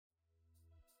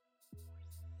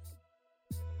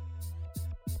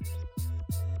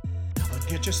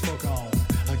Get your smoke on,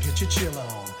 get your chill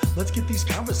on. Let's get these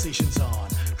conversations on.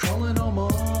 Calling all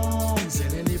moms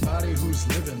and anybody who's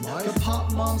living life. The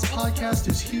Pop Moms Podcast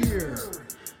is here.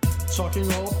 Talking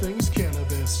all things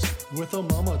cannabis with a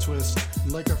mama twist.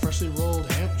 Like a freshly rolled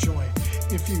hemp joint.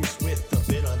 Infused with a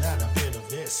bit of that, a bit of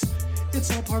this.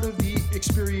 It's all part of the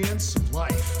experience of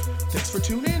life. Thanks for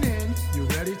tuning in. You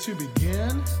ready to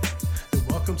begin? Then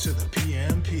welcome to the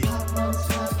PMP. Pop Moms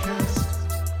Podcast.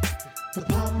 The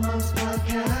Pop Moms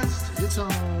Podcast. It's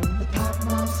on. The Pop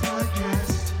Moms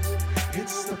Podcast.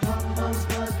 It's the Pop Moms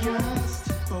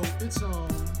Podcast. Oh, it's on.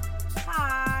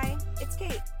 Hi, it's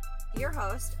Kate, your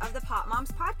host of the Pop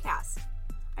Moms Podcast.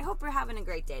 I hope you're having a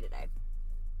great day today.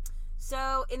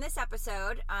 So in this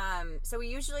episode, we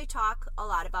usually talk a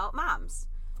lot about moms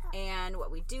and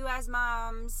what we do as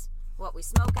moms, what we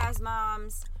smoke as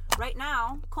moms. Right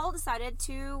now, Cole decided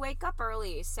to wake up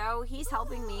early, so he's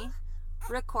helping me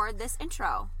record this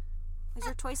intro. Is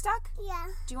your toy stuck? Yeah.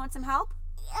 Do you want some help?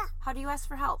 Yeah. How do you ask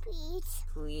for help? Please.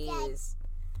 Please.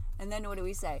 And then what do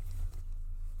we say?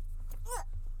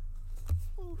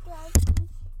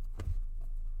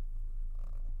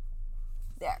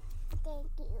 There. Thank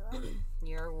you.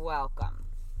 You're welcome.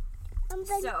 I'm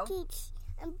going to teach.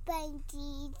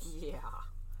 Yeah.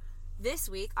 This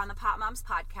week on the Pop Moms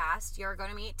Podcast, you're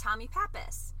going to meet Tommy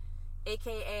Pappas,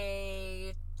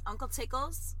 a.k.a. Uncle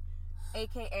Tickles,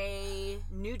 a.k.a.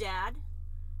 New Dad.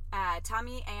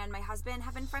 Tommy and my husband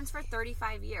have been friends for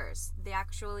 35 years. They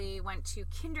actually went to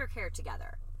KinderCare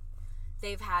together.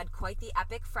 They've had quite the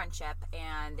epic friendship,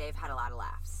 and they've had a lot of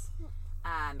laughs.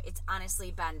 It's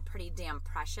honestly been pretty damn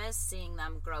precious seeing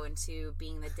them grow into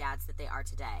being the dads that they are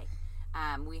today.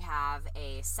 We have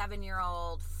a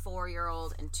 7-year-old,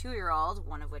 4-year-old, and 2-year-old,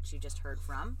 one of which you just heard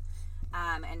from.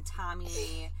 And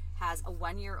Tommy has a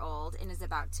 1-year-old and is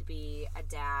about to be a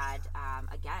dad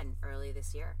again early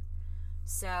this year.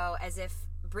 So as if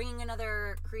bringing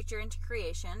another creature into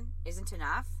creation isn't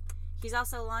enough, he's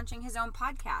also launching his own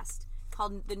podcast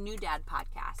called the New Dad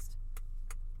Podcast.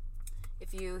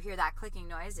 If you hear that clicking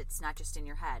noise, it's not just in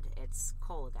your head, it's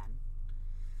Cole again.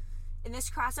 In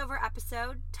this crossover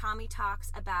episode, Tommy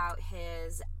talks about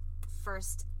his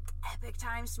first epic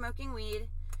time smoking weed,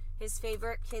 his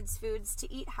favorite kids' foods to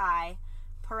eat high,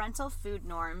 parental food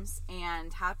norms,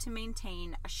 and how to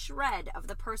maintain a shred of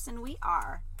the person we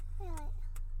are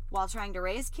while trying to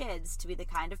raise kids to be the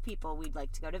kind of people we'd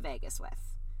like to go to Vegas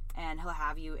with. And he'll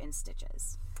have you in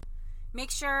stitches.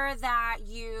 Make sure that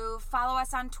you follow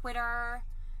us on Twitter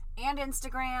and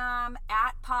Instagram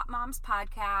at Pop Moms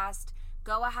Podcast.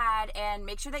 Go ahead and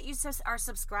make sure that you are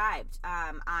subscribed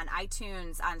on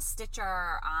iTunes, on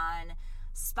Stitcher, on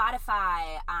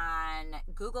Spotify, on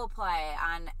Google Play,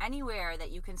 on anywhere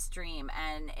that you can stream.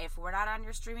 And if we're not on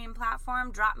your streaming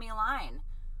platform, drop me a line.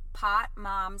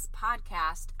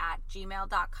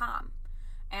 potmomspodcast@gmail.com.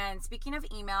 And speaking of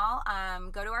email,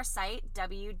 go to our site,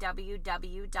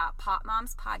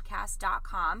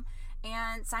 www.popmomspodcast.com,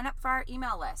 and sign up for our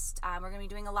email list. We're going to be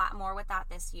doing a lot more with that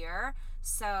this year,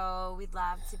 so we'd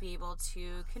love to be able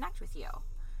to connect with you.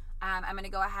 I'm going to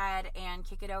go ahead and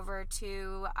kick it over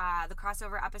to the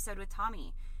crossover episode with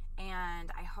Tommy,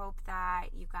 and I hope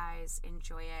that you guys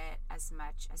enjoy it as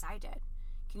much as I did.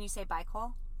 Can you say bye,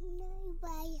 Cole? No,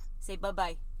 bye. Say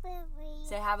bye-bye. Bye-bye.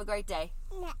 Say have a great day.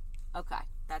 No. Okay,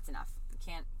 that's enough.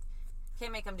 Can't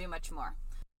make them do much more.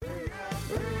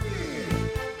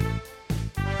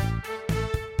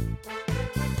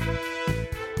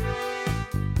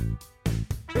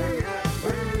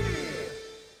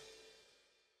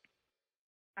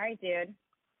 All right, dude.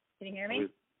 Can you hear me?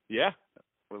 Yeah,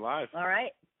 we're live. All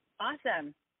right.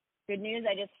 Awesome. Good news.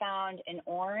 I just found an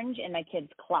orange in my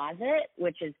kid's closet,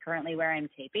 which is currently where I'm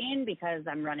taping because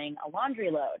I'm running a laundry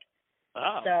load.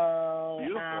 Oh, so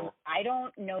beautiful. I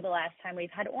don't know the last time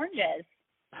we've had oranges.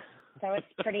 So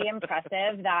it's pretty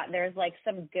impressive that there's like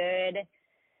some good,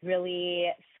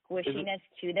 really squishiness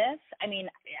to this. I mean,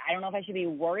 I don't know if I should be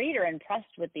worried or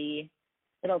impressed with the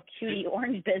little cutie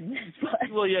orange business. But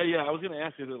well, yeah. I was going to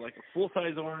ask, is it like a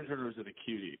full-size orange or is it a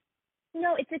cutie?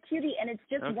 No, it's a cutie, and it's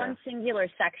just one singular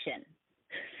section.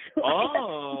 So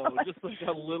oh, just like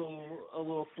a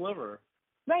little sliver.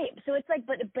 Right. So it's like,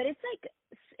 but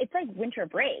it's like winter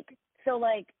break. So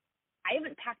like, I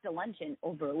haven't packed a lunch in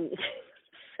over a week.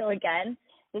 So again,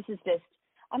 this is just,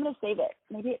 I'm going to save it.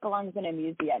 Maybe it belongs in a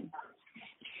museum.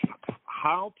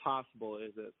 How possible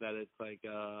is it that it's like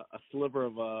a sliver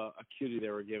of a cutie they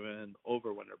were given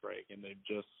over winter break and they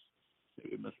just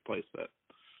maybe misplaced it?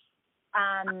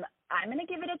 I'm going to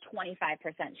give it a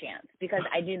 25% chance because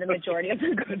I do the majority of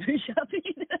the grocery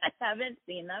shopping. I haven't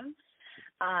seen them.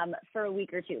 for a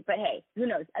week or two. But hey, who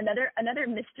knows? Another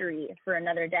mystery for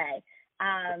another day.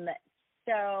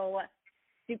 So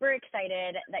super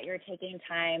excited that you're taking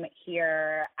time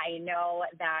here. I know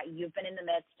that you've been in the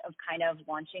midst of kind of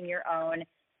launching your own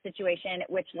situation,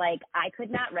 which like I could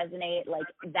not resonate like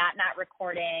that not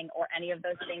recording or any of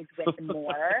those things with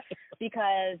more,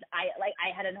 because I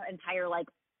had an entire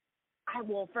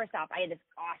first off, I had this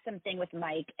awesome thing with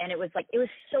Mike, and it was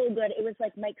so good. It was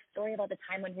like Mike's story about the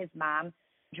time when his mom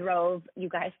drove you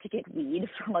guys to get weed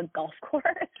from a golf course.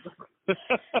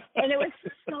 And it was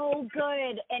so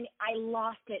good, and I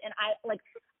lost it. And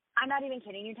I'm not even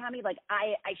kidding you, Tommy. Like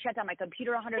I shut down my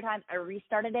computer 100 times. I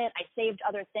restarted it. I saved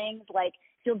other things. Like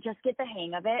you'll just get the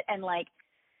hang of it. And like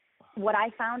what I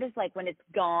found is like when it's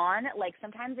gone, like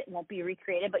sometimes it won't be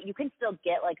recreated, but you can still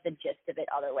get like the gist of it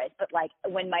other ways. But like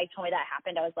when Mike told me that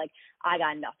happened, I was like, I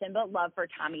got nothing but love for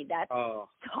Tommy. That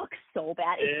sucks so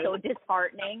bad. It's so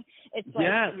disheartening. It's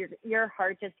like your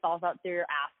heart just falls out through your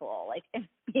asshole like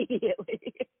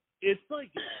immediately. It's like,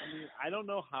 I mean, I don't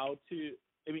know how to.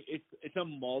 I mean, it's a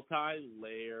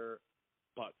multi-layer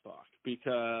butt fuck,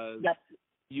 because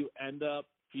you end up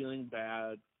feeling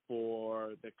bad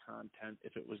for the content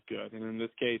if it was good. And in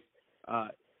this case,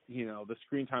 the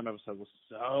screen time episode was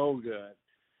so good.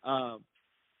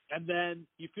 And then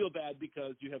you feel bad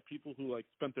because you have people who like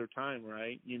spent their time,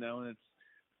 right? And it's,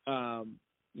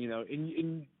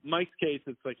 in Mike's case,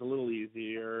 it's like a little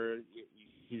easier.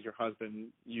 He's your husband.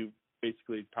 You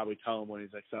basically probably tell him when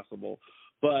he's accessible.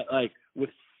 But like with,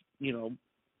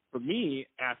 for me,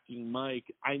 asking Mike,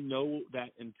 I know that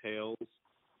entails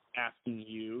asking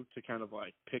you to kind of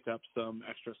like pick up some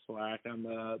extra slack on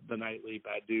the nightly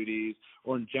bad duties,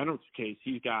 or in Jenner's case,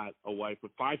 he's got a wife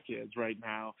with 5 kids right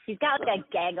now. He's got like a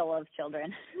gaggle of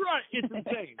children. Right, it's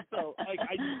insane. So like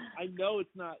I know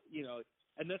it's not,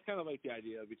 and that's kind of like the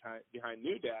idea behind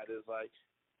New Dad is like,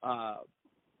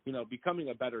 becoming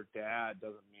a better dad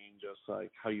doesn't mean just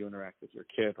like how you interact with your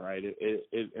kid, right?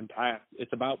 It impacts.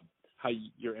 It's about how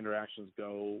your interactions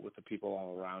go with the people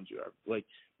all around you, like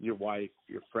your wife,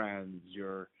 your friends,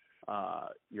 your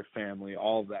family,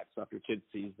 all of that stuff. Your kid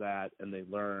sees that and they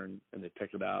learn and they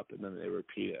pick it up and then they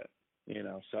repeat it,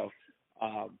 So,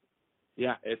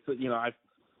 it's,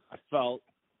 I felt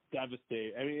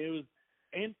devastated. I mean, it was,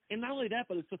 and not only that,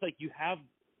 but it's just like you have,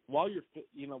 while you're,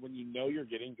 when you're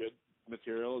getting good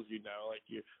materials,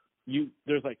 like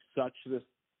there's like such this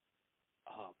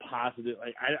positive,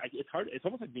 like it's hard. It's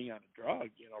almost like being on a drug,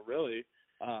 really.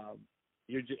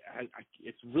 You're just,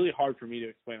 it's really hard for me to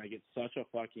explain. I get such a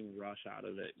fucking rush out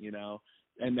of it,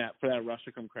 and that for that rush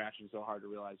to come crashing, so hard to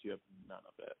realize you have none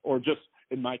of it, or just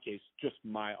in my case, just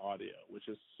my audio, which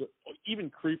is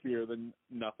even creepier than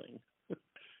nothing.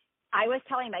 I was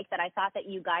telling Mike that I thought that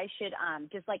you guys should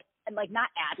just like not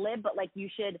ad lib, but like you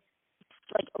should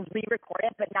like re-record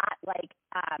it, but not like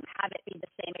have it be the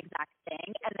same exact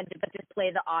thing, and then but just play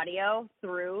the audio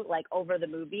through like over the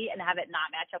movie and have it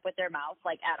not match up with their mouth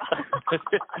like at all.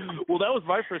 Well, that was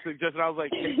my first suggestion. I was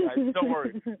like, hey guys, don't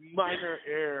worry, minor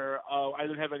error. I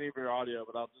didn't have any of your audio,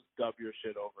 but I'll just dub your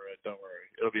shit over it. Don't worry,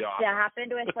 it'll be awesome. That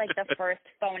happened with like the first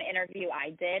phone interview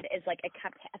I did. Is like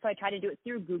so I tried to do it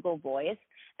through Google Voice,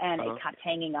 and it kept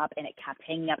hanging up, and it kept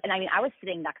hanging up. And I mean, I was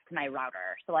sitting next to my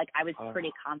router, so like I was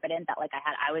pretty confident that like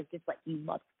I was just like, you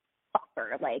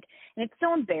motherfucker, like, and it's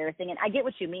so embarrassing. And I get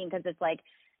what you mean, because it's like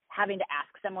having to ask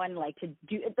someone like to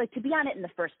be on it in the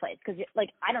first place, because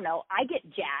like I don't know, I get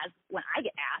jazzed when I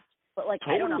get asked, but like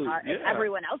totally, I don't know how if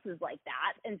everyone else is like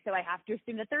that, and so I have to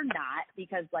assume that they're not,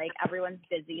 because like everyone's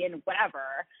busy and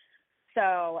whatever.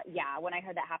 So yeah, when I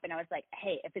heard that happen, I was like,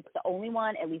 hey, if it's the only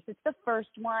one, at least it's the first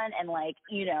one. And like,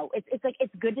 it's like,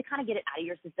 it's good to kind of get it out of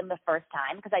your system the first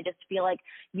time, because I just feel like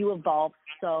you evolve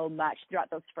so much throughout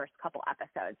those first couple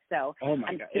episodes. So I'm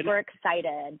super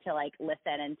excited to like listen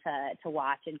and to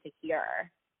watch and to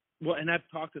hear. Well, and I've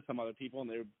talked to some other people,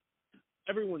 and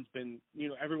everyone's been,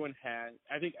 everyone has,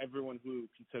 I think everyone who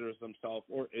considers themselves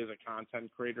or is a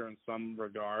content creator in some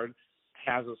regard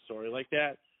has a story like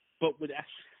that. But what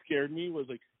actually scared me was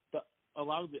like a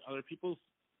lot of the other people's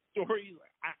stories.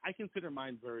 I consider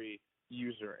mine very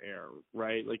user error,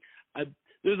 right? Like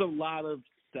there's a lot of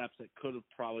steps that could have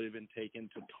probably been taken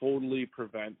to totally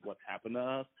prevent what happened to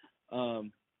us.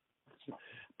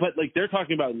 But like they're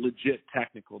talking about legit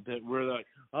technical that we're like,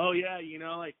 oh yeah,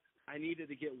 like I needed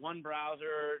to get one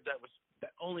browser that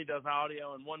only does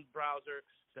audio and one browser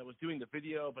that was doing the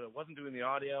video, but it wasn't doing the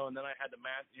audio. And then I had to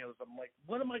match, so I'm like,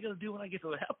 what am I going to do when I get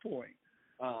to that point?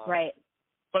 Right.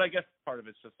 But I guess part of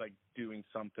it's just like doing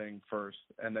something first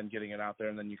and then getting it out there.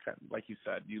 And then you can, like you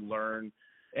said, you learn.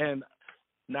 And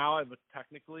now I've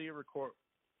technically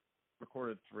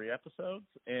recorded 3 episodes,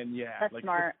 and yeah, That's like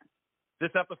smart.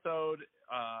 This episode,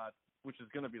 which is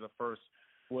going to be the first,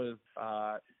 was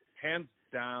hands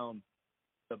down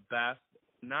the best.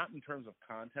 Not in terms of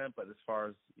content, but as far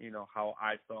as how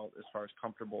I felt, as far as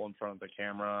comfortable in front of the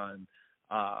camera and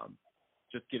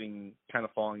just getting kind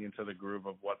of falling into the groove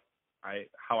of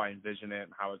how I envision it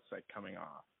and how it's like coming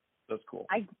off. That's cool.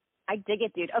 I dig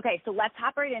it, dude. Okay, so let's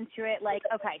hop right into it. Like,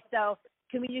 okay, so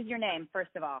can we use your name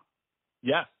first of all?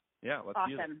 Yes. Yeah. Let's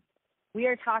use it. Awesome. We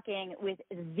are talking with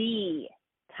the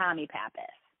Tommy Pappas.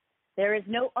 There is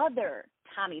no other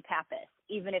Tommy Pappas,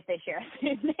 even if they share the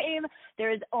same name.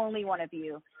 There is only one of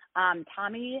you.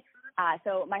 Tommy,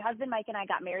 so my husband Mike and I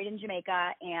got married in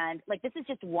Jamaica, and like this is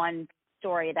just one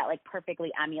story that like perfectly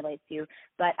emulates you.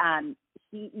 But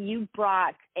you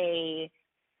brought a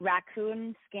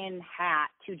raccoon skin hat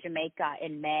to Jamaica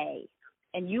in May,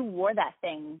 and you wore that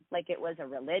thing like it was a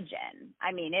religion.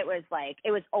 I mean, it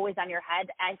was always on your head.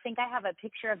 I think I have a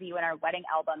picture of you in our wedding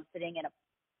album sitting in a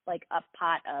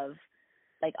pot of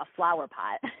like a flower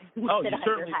pot. Oh, you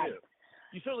certainly do.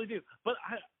 You certainly do. But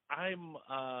I'm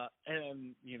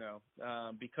and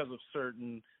because of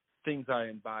certain things I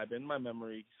imbibe in, my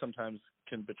memory sometimes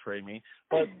can betray me.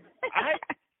 But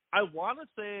I want to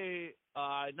say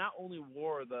I not only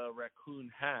wore the raccoon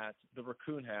hat.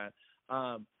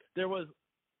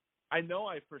 I know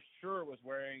I for sure was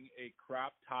wearing a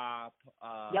crop top.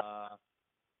 Yep.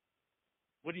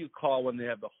 What do you call when they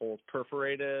have the holes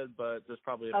perforated? But there's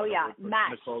probably word for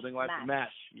mesh. the clothing line. Mesh.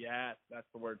 Yes, that's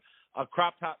the word. A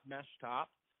crop top mesh top,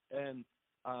 and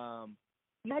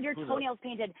you had your toenails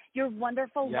painted. Your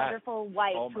wonderful, wonderful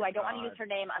wife, who I don't want to use her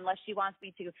name unless she wants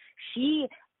me to. She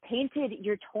painted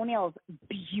your toenails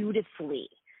beautifully.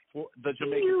 Well, the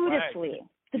Jamaican flag.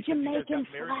 The Jamaican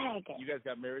flag. You guys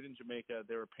got married in Jamaica.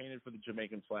 They were painted for the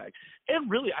Jamaican flag.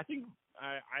 And really, I think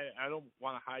I don't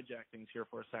want to hijack things here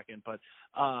for a second, but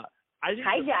I think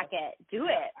hijack it. Do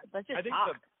it. Let's just I think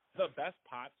talk. The best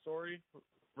pot story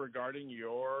regarding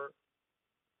your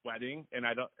wedding, and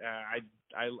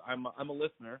I'm a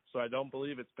listener, so I don't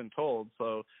believe it's been told.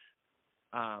 So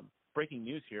breaking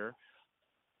news here.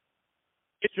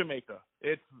 It's Jamaica.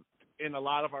 It's in a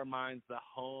lot of our minds the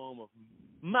home of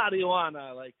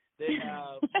marijuana. Like they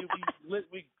have,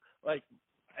 we like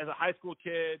as a high school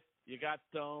kid, you got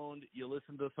stoned, you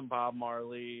listened to some Bob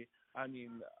Marley. I mean,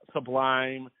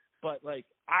 Sublime. But like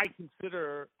I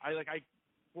consider,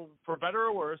 for better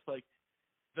or worse, like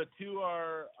the two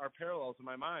are parallels in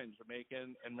my mind,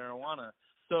 Jamaican and marijuana.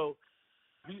 So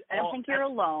I don't think you're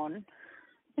alone.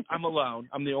 I'm alone.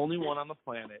 I'm the only one on the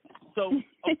planet. So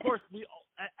of course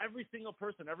every single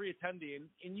person, every attendee,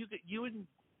 and you and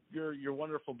your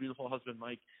wonderful, beautiful husband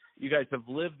Mike, you guys have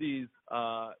lived these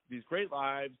great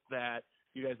lives that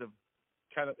you guys have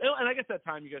kind of, and I guess that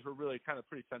time you guys were really kind of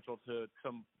pretty central to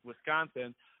some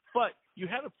Wisconsin, but you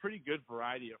had a pretty good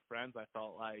variety of friends. I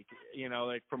felt like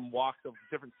from walks of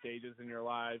different stages in your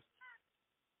lives.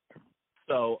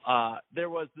 So there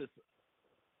was this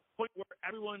point where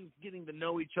everyone's getting to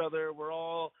know each other. We're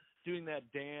all doing that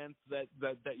dance that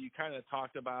you kind of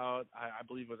talked about. I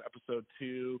believe it was episode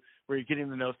 2, where you're getting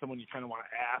to know someone. You kind of want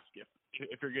to ask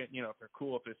if you're getting, if they're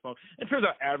cool, if they smoke. It turns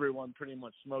out everyone pretty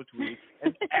much smoked weed,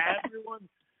 and everyone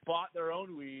bought their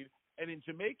own weed. And in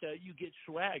Jamaica, you get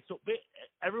swag. So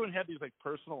everyone had these like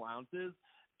personal ounces.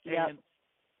 Yep. And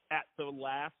at the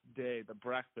last day, the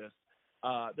breakfast,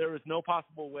 there was no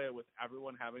possible way with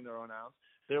everyone having their own ounce.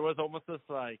 There was almost this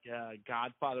like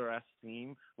Godfather-esque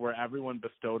scene where everyone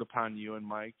bestowed upon you and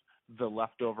Mike the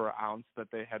leftover ounce that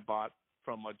they had bought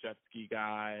from a jet ski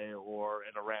guy or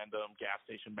in a random gas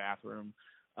station bathroom.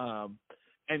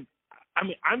 And I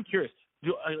mean, I'm curious.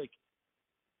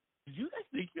 Did you guys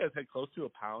think you guys had close to a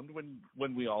pound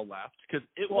when we all left? Because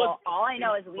was all I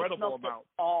know is we smoked amount.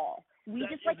 It all. We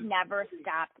just never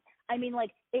stopped. I mean,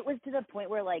 like, it was to the point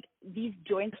where, like, these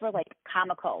joints were, like,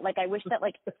 comical. Like, I wish that,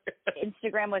 like,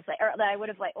 Instagram was, like, or that I would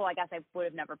have, like, I guess I would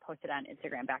have never posted on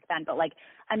Instagram back then. But, like,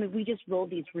 I mean, we just rolled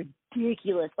these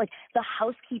ridiculous, like, the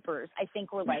housekeepers, I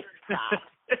think, were, like, stop.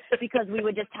 Because we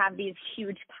would just have these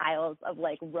huge piles of,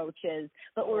 like, roaches.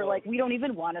 But we were like, we don't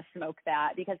even want to smoke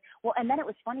that. Because, and then it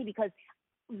was funny because,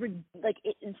 like,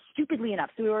 stupidly enough,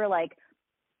 so we were, like,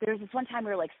 there was this one time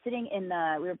we were like sitting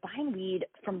we were buying weed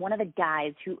from one of the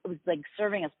guys who was like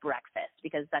serving us breakfast,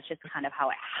 because that's just kind of how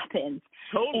it happens.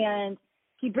 Totally. And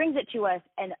he brings it to us,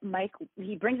 and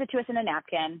he brings it to us in a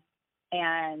napkin,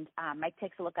 and Mike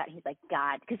takes a look at it, and he's like,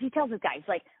 God, because he tells this guy, he's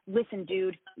like, listen,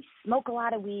 dude, we smoke a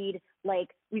lot of weed. Like,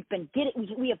 we've been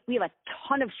we have a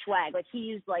ton of swag. Like, he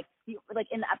used like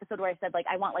in the episode where I said, like,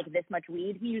 I want like this much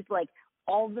weed, he used like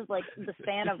all the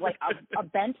span of like a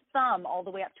bent thumb all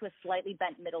the way up to a slightly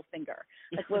bent middle finger.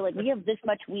 Like we're like, we have this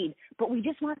much weed, but we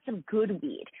just want some good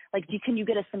weed. Like, can you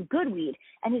get us some good weed?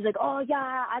 And he's like, oh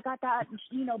yeah, I got that,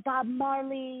 Bob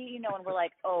Marley, and we're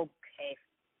like, okay,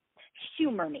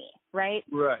 humor me, right?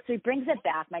 Right. So he brings it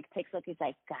back. Mike takes a look. He's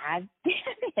like, God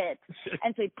damn it.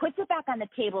 And so he puts it back on the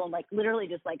table and like literally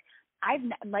just like,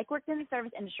 Mike worked in the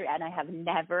service industry and I have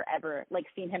never ever like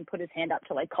seen him put his hand up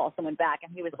to like call someone back.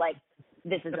 And he was like,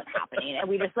 this isn't happening. And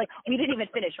we just like, we didn't even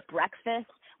finish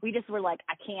breakfast. We just were like,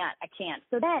 I can't.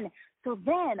 So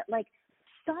then like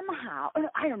somehow,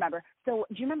 I remember. So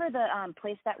do you remember the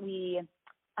place that we,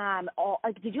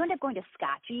 did you end up going to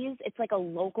Scotchy's? It's like a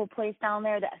local place down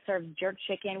there that serves jerk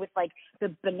chicken with like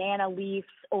the banana leaves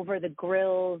over the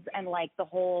grills and like the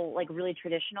whole like really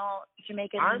traditional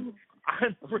Jamaican.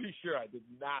 I'm pretty sure I did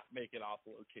not make it off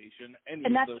location.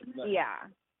 And that's yeah.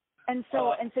 And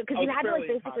so because you had to like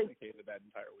basically that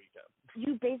entire weekend.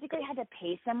 You basically had to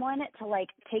pay someone to like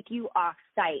take you off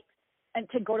site and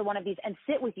to go to one of these and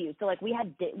sit with you. So like we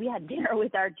had dinner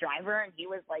with our driver and he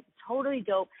was like totally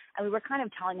dope. And we were kind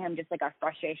of telling him just like our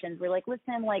frustrations. We're like,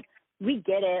 listen, like we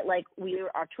get it. Like we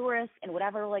are tourists and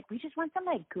whatever. Like we just want some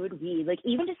like good weed, like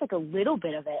even just like a little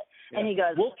bit of it. Yeah. And he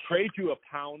goes, we'll trade you a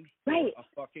pound for right. a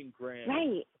fucking grand.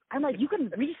 Right. I'm like, you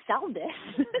can resell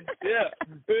this. Yeah.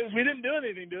 We didn't do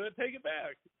anything to it. Take it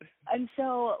back. And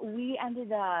so we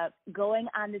ended up going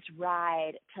on this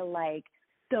ride to like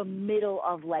the middle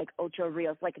of like Ocho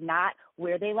Rios, like not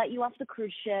where they let you off the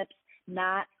cruise ships,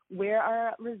 not where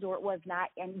our resort was, not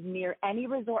near any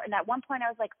resort. And at one point I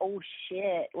was like, oh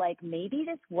shit, like maybe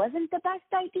this wasn't the best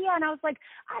idea. And I was like,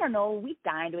 I don't know, we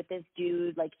dined with this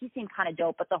dude, like he seemed kind of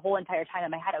dope, but the whole entire time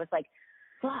in my head I was like,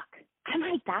 fuck, I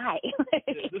might die.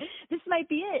 This might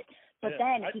be it. But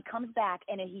then he comes back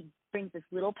and he brings this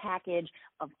little package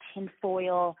of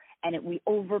tinfoil and we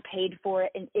overpaid for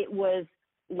it and it was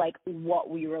like what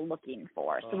we were looking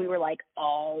for. So we were like,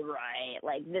 all right,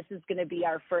 like this is going to be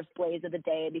our first blaze of the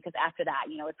day because after that,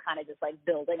 it's kind of just like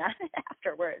building on it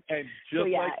afterwards. And just so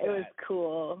yeah, like it was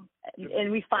cool.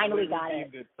 And we finally got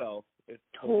it. Itself. It's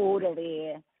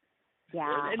totally.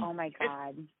 Yeah. And, oh my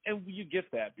God. And you get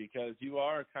that because you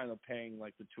are kind of paying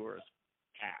like the tourist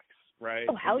tax, right?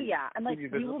 Oh hell yeah! I'm like,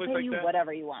 we will pay you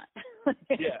whatever you want.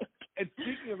 Yeah. And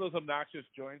speaking of those obnoxious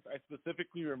joints, I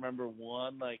specifically remember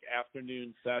one like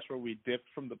afternoon sesh where we dipped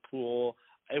from the pool.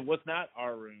 It was not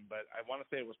our room, but I want to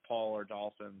say it was Paul or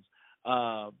Dolphins.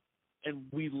 And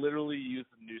we literally used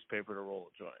the newspaper to roll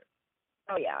a joint.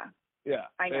 Oh yeah. Yeah,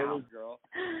 I know. Girl.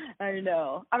 I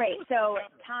know. All right, so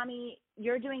Tommy,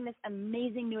 you're doing this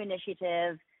amazing new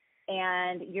initiative,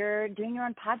 and you're doing your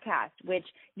own podcast, which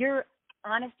you're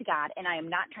honest to God, and I am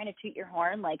not trying to toot your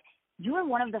horn, like you are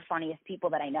one of the funniest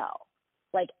people that I know.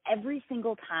 Like every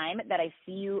single time that I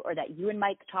see you or that you and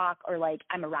Mike talk or like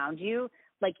I'm around you,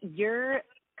 like your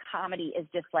comedy is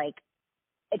just like,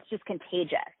 it's just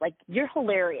contagious. Like you're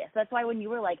hilarious. That's why when you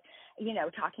were like,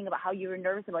 talking about how you were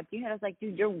nervous about doing it, I was like,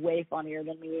 dude, you're way funnier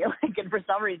than me. Like, and for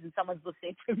some reason, someone's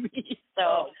listening to me.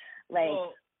 So,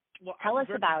 tell us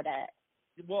about it.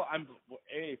 Well,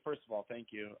 first of all, thank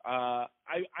you.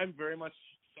 I'm very much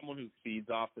someone who feeds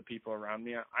off the people around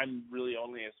me. I'm really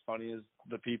only as funny as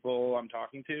the people I'm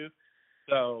talking to.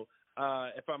 So,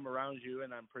 if I'm around you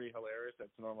and I'm pretty hilarious,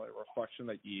 that's normally a reflection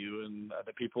that you and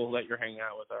the people that you're hanging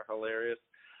out with are hilarious.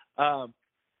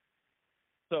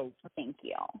 So thank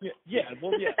you. Yeah.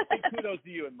 Well, yeah. Kudos to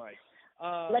you and Mike.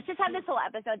 Let's just have this whole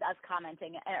episode us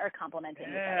commenting or complimenting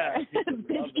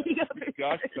each other.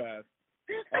 Gosh, fast.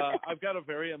 I've got a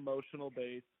very emotional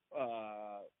based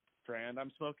strand I'm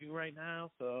smoking right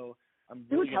now, so I'm.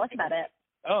 Really tell us about it.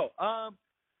 Oh,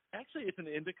 actually, it's an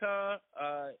indica.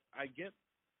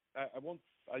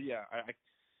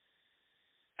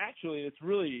 Actually, it's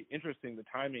really interesting the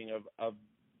timing of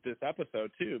this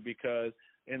episode too, because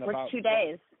about 2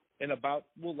 days.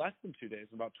 Less than 2 days,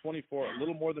 about 24, a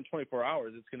little more than 24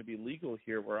 hours, it's going to be legal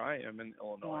here where I am in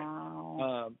Illinois.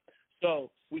 Wow.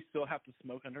 So we still have to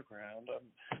smoke underground.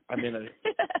 I'm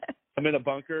in a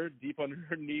bunker deep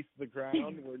underneath the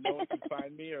ground where no one can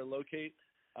find me or locate,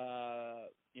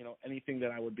 anything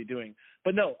that I would be doing.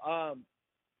 But no, I'm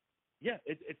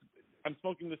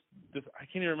smoking this. I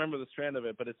can't even remember the strand of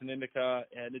it, but it's an indica,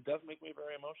 and it does make me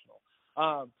very emotional.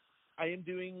 I am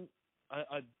doing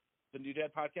the New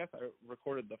Dad podcast. I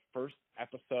recorded the first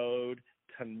episode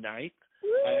tonight.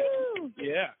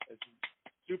 It's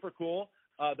super cool.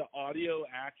 The audio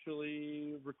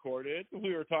actually recorded.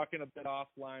 We were talking a bit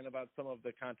offline about some of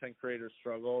the content creators'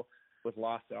 struggle with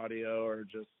lost audio or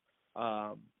just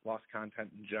lost content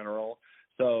in general.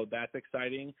 So that's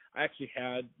exciting. I actually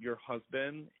had your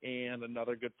husband and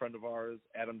another good friend of ours,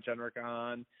 Adam Jenrick,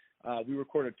 on. We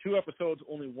recorded 2 episodes,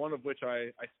 only one of which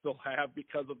I still have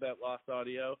because of that lost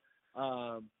audio.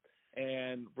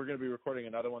 And we're going to be recording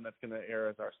another one that's going to air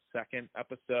as our 2nd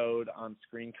episode on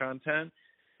Screen Content.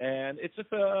 And it's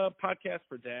just a podcast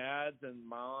for dads and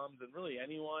moms and really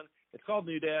anyone. It's called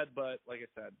New Dad, but like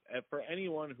I said, for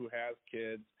anyone who has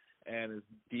kids and is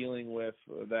dealing with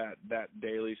that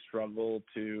daily struggle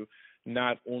to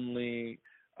not only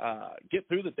get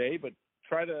through the day, but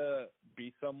try to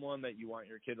be someone that you want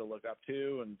your kid to look up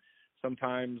to. And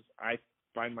sometimes I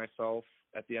find myself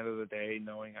at the end of the day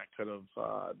knowing I could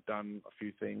have done a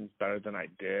few things better than I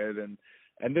did.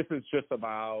 And this is just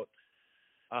about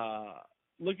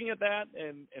looking at that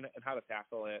and how to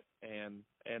tackle it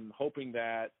and hoping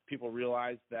that people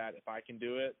realize that if I can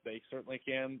do it, they certainly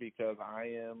can, because I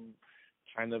am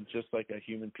kind of just like a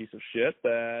human piece of shit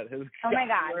that has oh my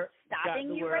God,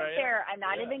 stopping you right there. I'm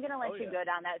not even going to let you go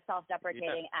down that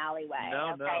self-deprecating alleyway,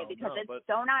 okay? Because it's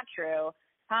so not true.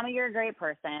 Tommy, you're a great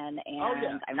person,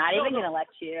 and I'm not even going to let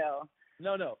you.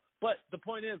 No. But the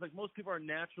point is, like, most people are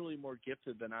naturally more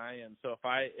gifted than I am. So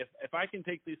if I can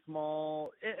take these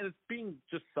small, and it's being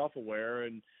just self-aware,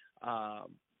 and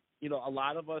a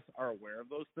lot of us are aware of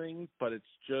those things, but it's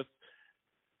just,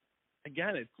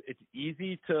 again, it's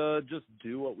easy to just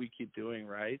do what we keep doing,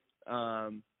 right?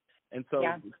 And so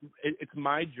it's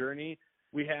my journey.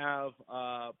 We have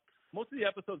most of the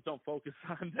episodes don't focus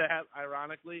on that,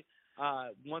 ironically.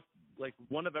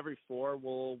 One of every 4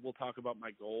 we'll talk about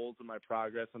my goals and my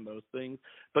progress and those things.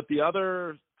 But the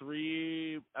other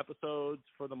 3 episodes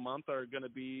for the month are going to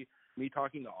be me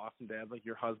talking to awesome dads like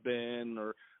your husband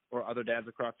or other dads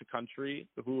across the country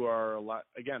who are a lot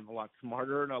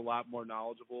smarter and a lot more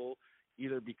knowledgeable,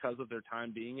 either because of their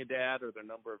time being a dad or their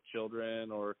number of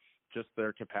children or just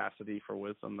their capacity for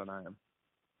wisdom than I am.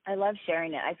 I love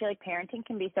sharing it. I feel like parenting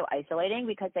can be so isolating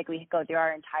because, like, we go through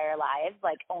our entire lives,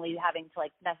 like, only having to,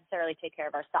 like, necessarily take care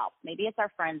of ourselves. Maybe it's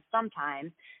our friends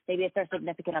sometimes. Maybe it's our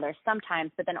significant other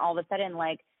sometimes. But then all of a sudden,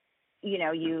 like, you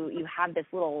have this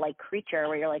little, like, creature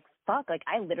where you're like, fuck, like,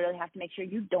 I literally have to make sure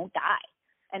you don't die.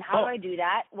 And how do I do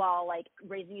that while, like,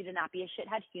 raising you to not be a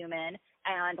shithead human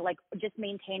and, like, just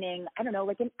maintaining, I don't know,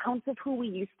 like, an ounce of who we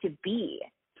used to be?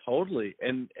 Totally.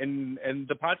 And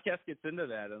the podcast gets into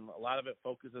that, and a lot of it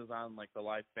focuses on, like, the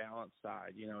life balance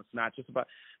side. It's not just about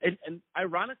and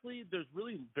ironically, there's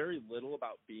really very little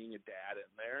about being a dad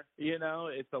in there.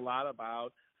 It's a lot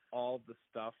about all the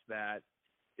stuff that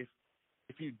if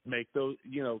you make those,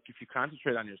 if you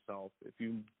concentrate on yourself, if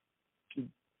you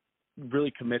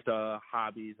really commit to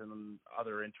hobbies and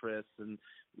other interests and,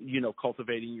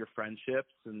 cultivating your friendships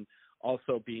and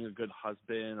also being a good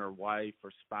husband or wife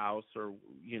or spouse or,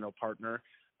 partner,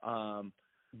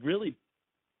 really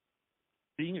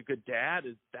being a good dad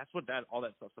that's what all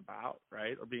that stuff's about,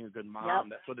 right? Or being a good mom,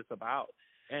 that's what it's about.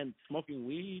 And smoking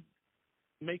weed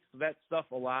makes that stuff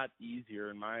a lot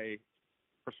easier in my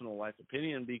personal life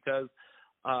opinion because,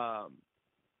 I'm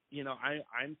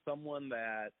someone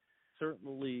that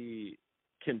certainly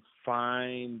can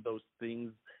find those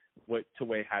things to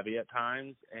weigh heavy at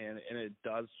times, and it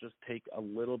does just take a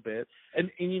little bit. And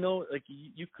like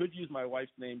you could use my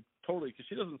wife's name totally because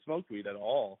she doesn't smoke weed at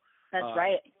all. That's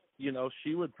right.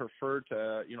 She would prefer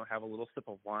to, have a little sip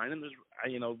of wine, and there's,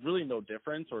 really no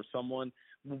difference, or someone,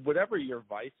 whatever your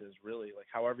vice is, really, like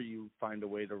however you find a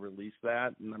way to release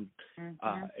that. And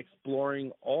I'm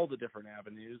exploring all the different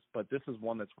avenues, but this is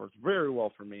one that's worked very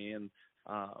well for me. And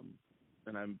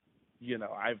I'm,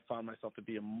 I've found myself to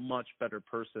be a much better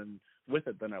person with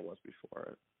it than I was before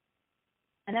it.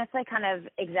 And that's like kind of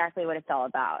exactly what it's all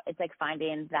about. It's like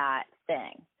finding that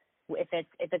thing. If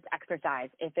it's exercise,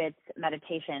 if it's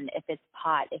meditation, if it's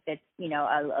pot, if it's,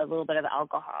 a little bit of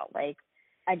alcohol, like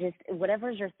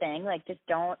whatever's your thing, like just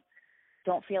don't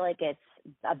feel like it's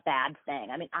a bad thing.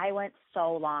 I mean, I went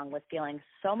so long with feeling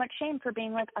so much shame for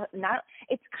being like,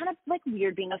 it's kind of like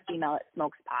weird being a female that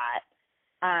smokes pot.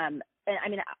 And I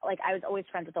mean, like I was always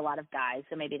friends with a lot of guys,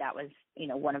 so maybe that was,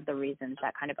 one of the reasons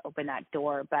that kind of opened that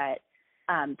door. But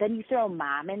then you throw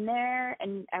mom in there,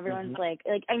 and everyone's like,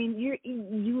 I mean,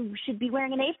 you should be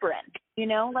wearing an apron,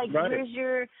 like right.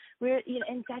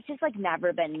 and that's just like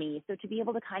never been me. So to be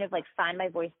able to kind of like find my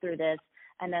voice through this,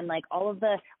 and then like all of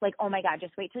the like, oh my God,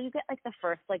 just wait till you get like the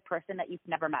first like person that you've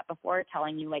never met before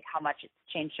telling you like how much it's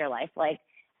changed your life, like.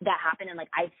 That happened, and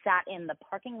like I sat in the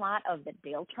parking lot of the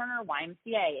Dale Turner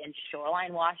YMCA in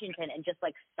Shoreline, Washington, and just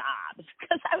like sobbed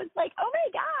because I was like, "Oh my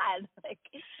God, like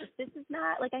this is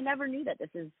not like I never knew that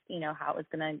this is how it's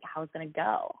gonna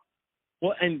go."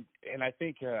 Well, and I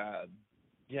think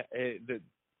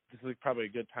this is probably a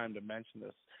good time to mention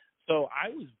this. So I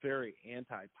was very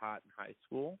anti-pot in high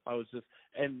school. I was just,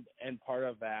 and part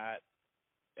of that,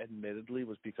 admittedly,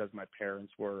 was because my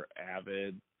parents were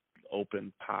avid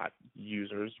open pot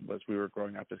users as we were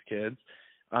growing up as kids.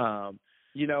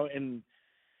 You know, and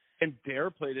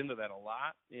DARE played into that a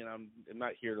lot. You know, I'm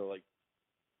not here to like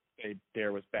say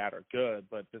DARE was bad or good,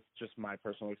 but this is just my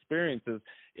personal experiences.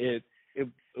 It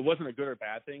wasn't a good or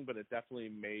bad thing, but it definitely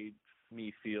made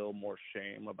me feel more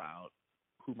shame about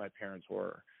who my parents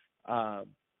were.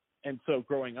 And so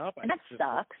growing up, and that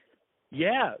sucks.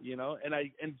 Yeah, you know, and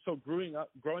so growing up,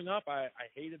 I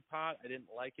hated pot. I didn't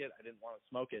like it. I didn't want to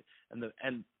smoke it. And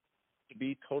to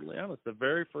be totally honest, the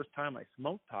very first time I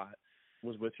smoked pot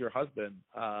was with your husband,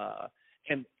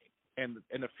 and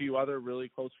a few other really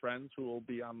close friends who will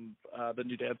be on the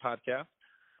New Dad podcast.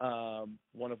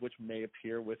 One of which may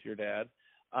appear with your dad.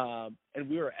 And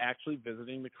we were actually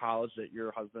visiting the college that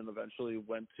your husband eventually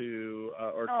went to,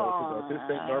 or chose to go to,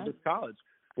 St. Norbert's College.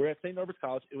 We're at St. Norbert's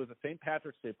College. It was a St.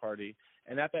 Patrick's Day party,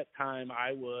 and at that time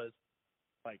I was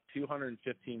like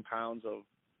 215 pounds of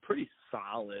pretty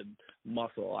solid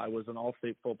muscle. I was an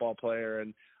all-state football player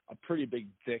and a pretty big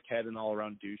dickhead and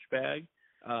all-around douchebag.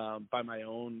 By my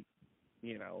own,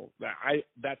 you know,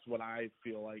 that's what I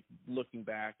feel like looking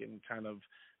back and kind of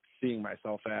seeing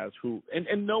myself as who,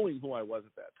 and knowing who I was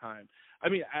at that time. I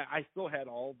mean, I still had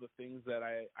all the things that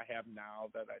I have now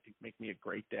that I think make me a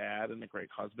great dad and a great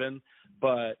husband.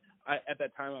 But at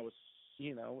that time I was,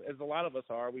 you know, as a lot of us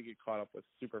are, we get caught up with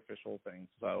superficial things.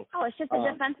 So it's just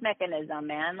a defense mechanism,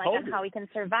 man, like totally. On how we can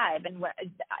survive. And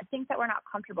things that we're not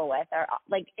comfortable with are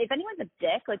like, if anyone's a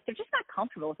dick, like they're just not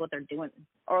comfortable with what they're doing,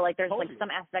 or like there's totally. Like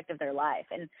some aspect of their life.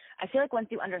 And I feel like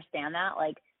once you understand that,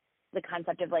 like the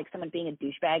concept of like someone being a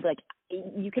douchebag, like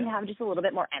you can have just a little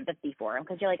bit more empathy for them,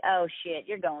 because you're like, oh shit,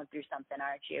 you're going through something,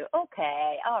 aren't you?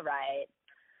 Okay, all right.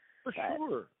 For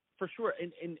sure.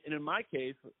 And in my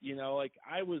case, you know, like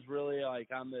I was really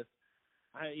like on this,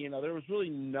 you know, there was really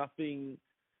nothing,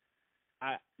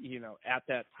 you know, at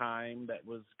that time that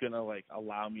was going to like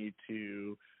allow me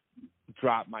to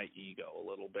drop my ego a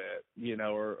little bit, you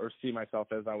know, or see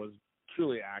myself as I was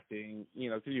truly acting, you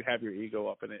know, because you have your ego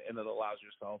up and it allows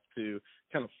yourself to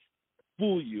kind of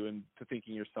fool you into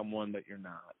thinking you're someone that you're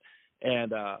not.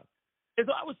 And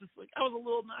so I was just like, I was a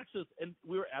little obnoxious, and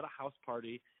we were at a house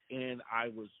party and I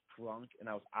was drunk and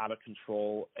I was out of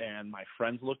control, and my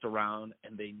friends looked around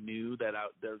and they knew that I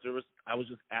was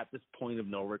just at this point of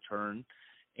no return,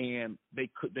 and they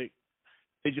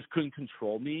just couldn't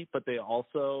control me, but they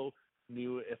also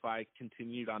knew if I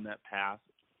continued on that path,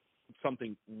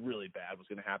 something really bad was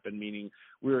going to happen, meaning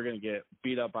we were going to get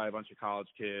beat up by a bunch of college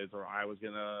kids, or I was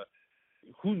going to,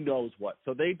 who knows what.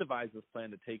 So they devised this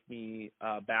plan to take me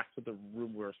back to the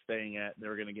room we were staying at, and they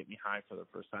were going to get me high for the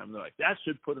first time. And they're like, that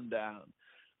should put him down.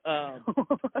 And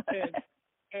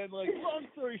like, long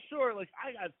story short, like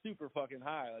I got super fucking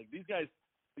high. Like these guys,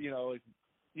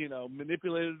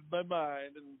 manipulated my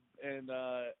mind, and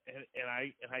I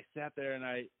sat there and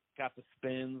I got the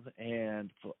spins, and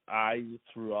I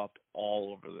threw up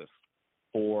all over this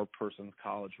 4-person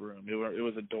college room. It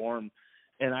was a dorm,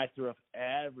 and I threw up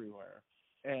everywhere.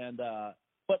 And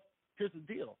but here's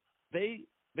the deal: they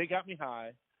got me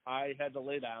high. I had to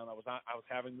lay down. I was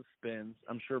having the spins.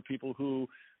 I'm sure people who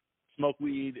smoke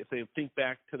weed, if they think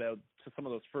back to some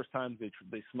of those first times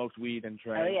they smoked weed and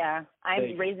drank. Oh yeah,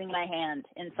 I'm raising my hand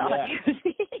in solidarity.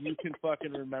 Yeah, you can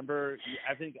fucking remember.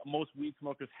 I think most weed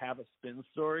smokers have a spin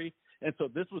story, and so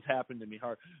this was happening to me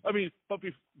hard. I mean, but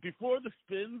before the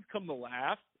spins come the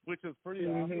laughs, which is pretty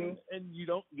awesome, and you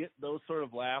don't get those sort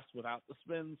of laughs without the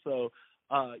spins. So,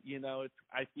 I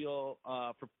feel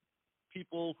for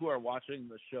people who are watching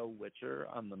the show Witcher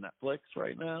on the Netflix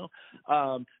right now,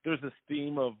 there's this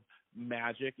theme of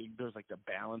magic. There's like the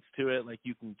balance to it. Like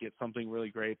you can get something really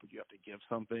great, but you have to give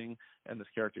something. And this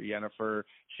character Yennefer,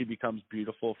 she becomes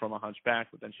beautiful from a hunchback,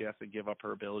 but then she has to give up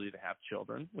her ability to have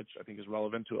children, which I think is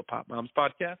relevant to a Pop Moms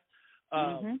podcast.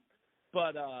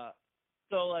 But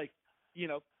so like,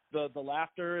 the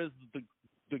laughter is the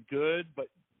good, but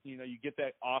you get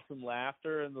that awesome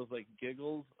laughter and those like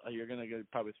giggles. You're gonna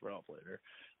probably throw up later.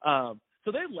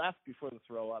 So they left before the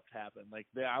throw ups happened. Like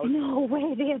no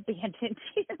way, they abandoned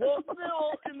you. Well,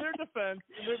 no. In their defense,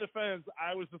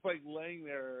 I was just like laying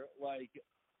there, like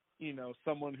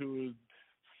someone who was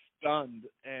stunned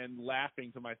and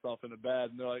laughing to myself in a bed.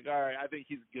 And they're like, "All right, I think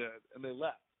he's good," and they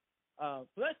left. So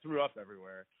that threw up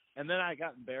everywhere. And then I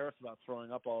got embarrassed about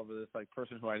throwing up all over this like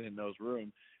person who I didn't know's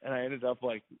room, and I ended up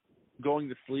like going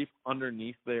to sleep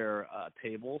underneath their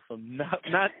table, so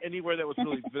not anywhere that was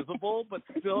really visible, but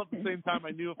still at the same time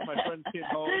I knew if my friends came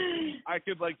home, I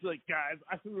could like guys,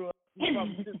 I threw up. You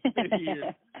probably didn't stay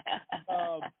here.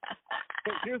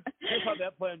 But here's how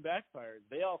that plan backfired.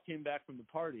 They all came back from the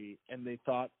party and they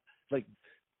thought like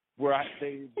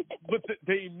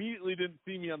they immediately didn't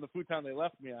see me on the futon they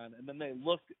left me on, and then they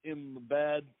looked in the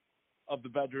bed of the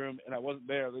bedroom and I wasn't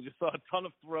there. They just saw a ton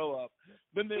of throw up.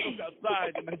 Then they looked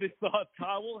outside and then they saw a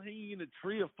towel hanging in a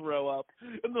tree of throw up,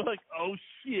 and they're like, "Oh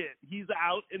shit, he's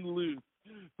out and loose."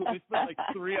 So they spent like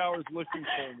 3 hours looking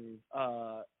for me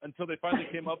until they finally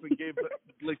came up and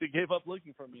gave up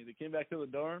looking for me. They came back to the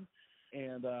dorm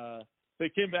and they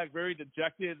came back very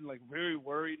dejected and like very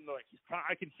worried, and like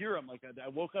I could hear them. Like I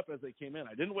woke up as they came in.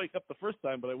 I didn't wake up the first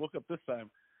time, but I woke up this time.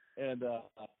 And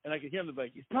I could hear him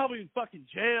like, he's probably in fucking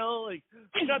jail. Like,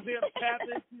 goddamn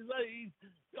Pappas. He's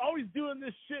always doing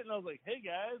this shit. And I was like, hey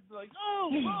guys, they're like,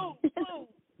 oh,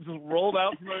 just rolled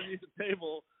out from underneath the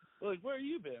table. They're like, where have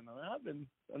you been?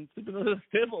 I'm sleeping under this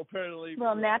table apparently.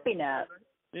 Well, nappy nap.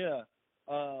 Yeah.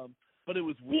 But it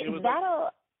was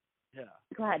yeah.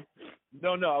 Go ahead.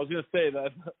 No, I was gonna say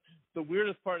that the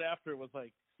weirdest part after was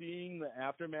like seeing the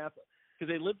aftermath.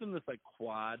 Because they lived in this like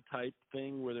quad type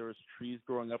thing where there was trees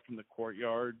growing up from the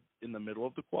courtyard in the middle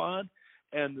of the quad,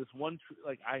 and this one tree,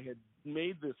 like I had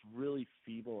made this really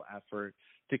feeble effort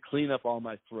to clean up all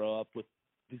my throw up with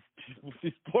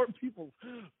these poor people's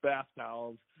bath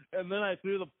towels, and then I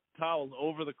threw the towels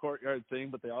over the courtyard thing,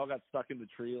 but they all got stuck in the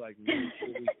tree like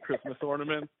these Christmas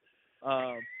ornaments. So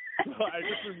I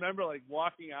just remember like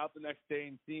walking out the next day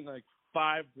and seeing like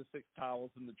 5 to 6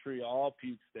 towels in the tree, all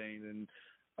puke stained, and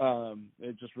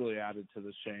it just really added to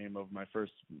the shame of my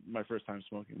first time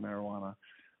smoking marijuana.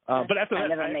 But after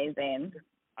kind that, of amazing.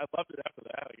 I loved it. After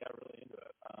that, I got really into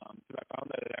it because I found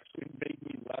that it actually made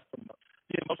me less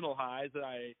the emotional highs that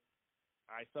I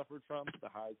suffered from, the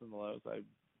highs and the lows.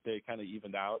 They kind of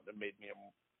evened out and made me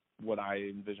what I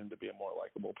envisioned to be a more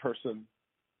likable person.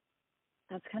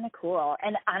 That's kind of cool.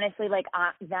 And honestly, like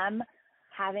them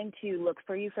having to look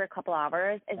for you for a couple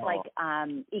hours is like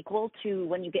equal to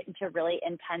when you get into really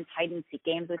intense hide and seek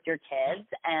games with your kids.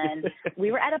 And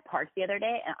we were at a park the other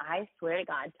day, and I swear to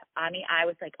God, I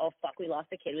was like, oh fuck, we lost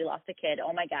a kid.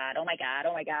 Oh my God.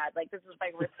 Like, this was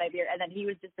my worst 5 years. And then he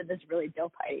was just in this really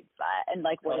dope hiding spot and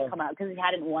like wouldn't come out because he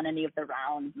hadn't won any of the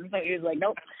rounds. And so he was like,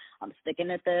 nope, I'm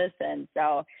sticking at this. And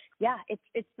so yeah,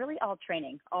 it's really all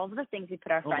training. All of the things we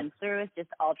put our friends through is just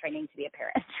all training to be a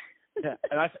parent. Yeah,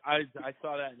 and I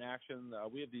saw that in action.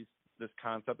 We have this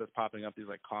concept that's popping up, these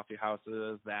like coffee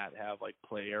houses that have like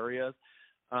play areas,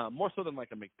 more so than like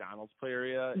a McDonald's play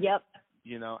area. Yep.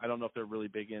 You know, I don't know if they're really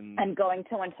big in. I'm going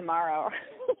to one tomorrow.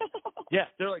 Yeah,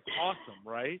 they're like awesome,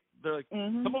 right? They're like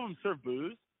some of them serve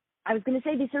booze. I was gonna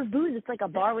say they serve booze. It's like a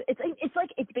bar. It's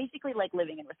basically like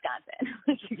living in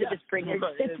Wisconsin. You could just bring your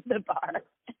kids to the bar.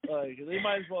 Like they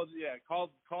might as well,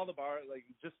 call the bar, like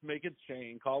just make it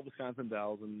chain, call Wisconsin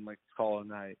Dells and like call it a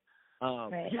night.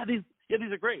 Right.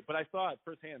 These are great. But I saw it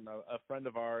firsthand. A friend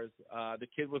of ours, the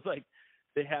kid was like,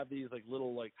 they have these like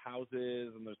little like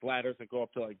houses and there's ladders that go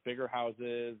up to like bigger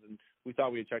houses, and we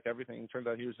thought we had checked everything. Turns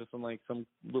out he was just in like some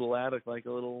little attic, like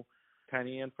a little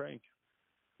tiny Anne Frank.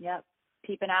 Yep.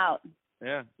 Peeping out.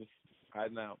 Yeah, just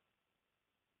hiding out.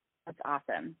 That's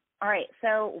awesome. All right,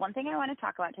 so one thing I want to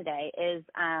talk about today is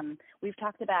we've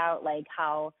talked about like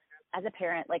how as a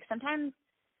parent, like sometimes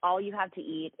all you have to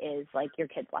eat is like your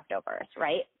kids' leftovers,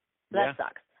 right? So that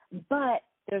sucks. But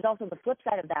there's also the flip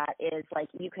side of that is like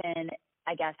you can,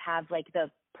 I guess, have like the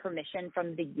permission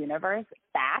from the universe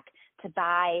back to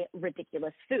buy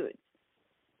ridiculous foods.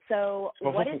 So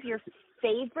what is your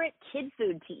favorite kid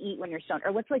food to eat when you're stoned?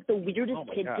 Or what's like the weirdest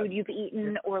kid food you've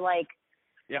eaten? Or like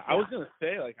I was going to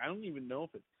say, like, I don't even know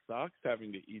if it sucks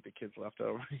having to eat the kids'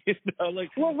 leftovers. You know, like,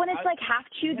 well, when it's like half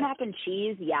chewed mac and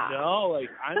cheese, No, like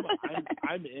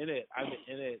I'm in it. I'm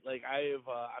in it. Like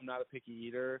I'm not a picky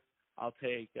eater. I'll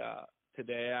take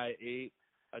today I ate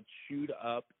a chewed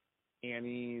up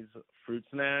Annie's fruit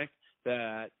snack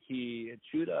that he had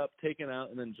chewed up, taken out,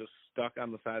 and then just stuck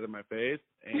on the side of my face.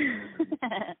 And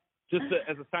just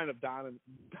as a sign of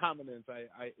dominance,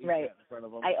 I ate that in front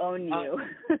of him. I own you.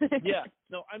 Yeah.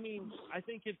 No, I mean, I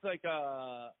think it's like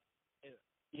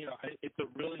it's a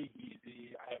really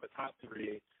easy. I have a top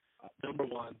 3. Number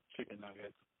 1, chicken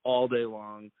nuggets all day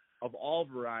long of all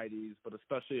varieties, but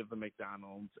especially of the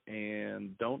McDonald's.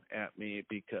 And don't at me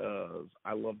because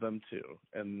I love them too,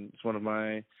 and it's one of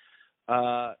my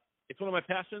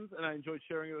passions, and I enjoy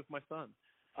sharing it with my son.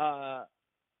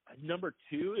 Number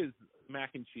 2 is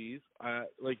mac and cheese.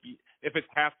 Like if it's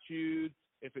half chewed,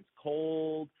 if it's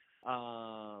cold,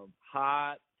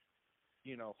 hot,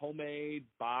 homemade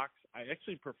box. I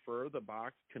actually prefer the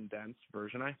box condensed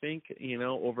version, I think,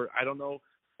 over, I don't know,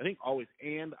 I think always.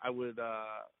 And I would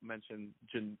mention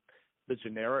the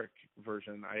generic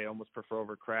version I almost prefer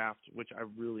over craft, which I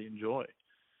really enjoy.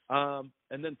 And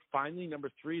then finally, number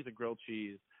 3 is a grilled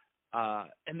cheese.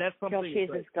 And that's something. Grilled cheese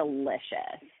is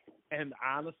delicious. And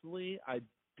honestly, I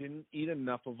didn't eat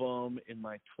enough of them in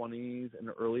my 20s and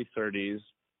early 30s,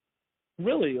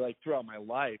 really, like throughout my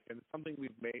life. And it's something we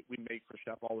make for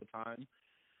Chef all the time.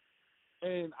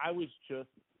 And I was just,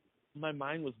 my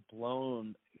mind was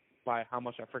blown by how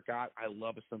much I forgot I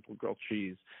love a simple grilled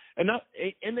cheese. And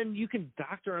then you can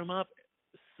doctor them up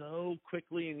so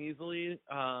quickly and easily.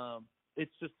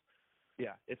 It's just,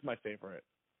 yeah, it's my favorite.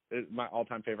 It's my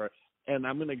all-time favorite. And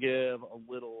I'm going to give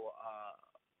a little,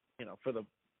 for the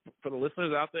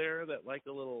listeners out there that like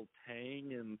a little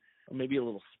tang and maybe a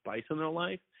little spice in their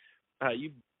life, I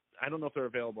don't know if they're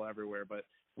available everywhere, but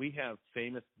we have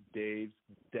Famous Dave's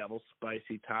Devil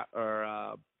Spicy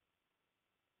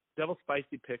Devil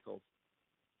Spicy pickles,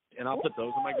 and I'll put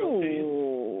those in my grilled cheese.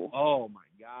 Oh my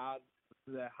God,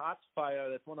 the hot fire!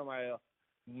 That's one of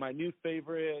my new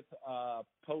favorite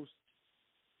post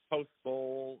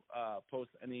bowl,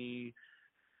 post any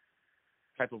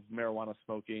type of marijuana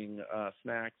smoking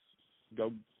snacks.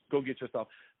 Go get yourself.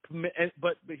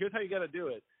 But here's how you got to do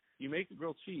it. You make the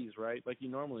grilled cheese, right, like you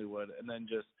normally would, and then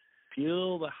just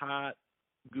peel the hot,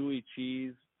 gooey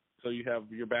cheese so you have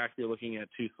your back. You're looking at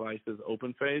 2 slices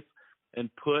open face, and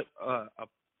put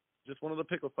just one of the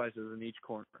pickle slices in each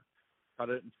corner. Cut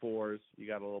it in 4s. You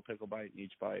got a little pickle bite in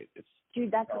each bite. Dude,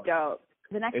 that's dope.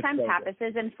 The next time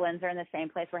Pappas' and Flynn's are in the same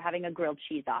place, we're having a grilled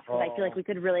cheese off, because I feel like we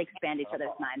could really expand each other's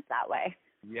minds that way.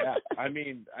 Yeah, I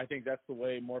mean, I think that's the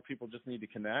way more people just need to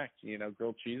connect.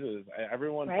 Grilled cheeses.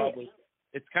 Everyone right. Probably.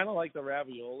 It's kind of like the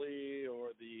ravioli or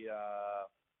the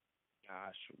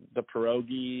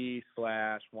pierogi /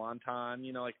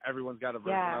 wonton. Like everyone's got a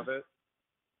version of it.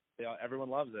 Everyone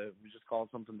loves it. We just call it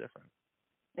something different.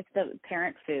 It's the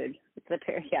parent food. It's the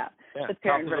the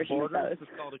parent version of those.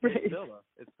 It's called a quesadilla.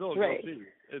 It's still a grilled cheese.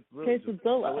 It's really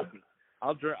quesadilla.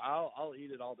 I'll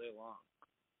eat it all day long.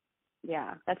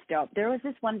 Yeah, that's dope. There was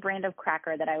this one brand of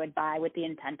cracker that I would buy with the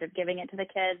intent of giving it to the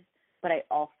kids, but I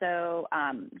also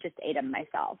just ate them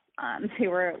myself. They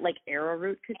were like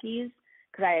arrowroot cookies,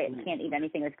 because I can't eat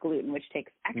anything with gluten, which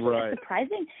takes actually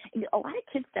surprising. A lot of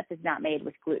kids' stuff is not made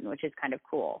with gluten, which is kind of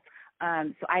cool.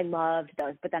 So I loved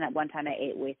those, but then at one time I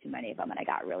ate way too many of them and I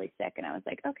got really sick, and I was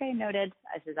like, okay, noted.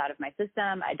 This is out of my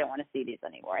system. I don't want to see these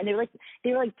anymore. And they were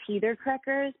like teeter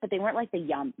crackers, but they weren't like the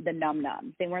num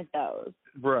nums. They weren't those.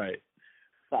 Right.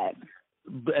 But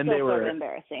and they were sort of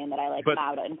embarrassing that I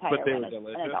mowed an entire one as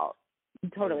an adult.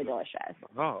 Totally delicious.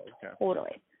 Oh, okay.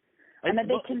 Totally. I'm a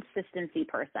big consistency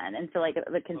person, and so like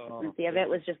the consistency of it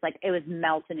was just like it was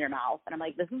melt in your mouth, and I'm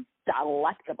like, this is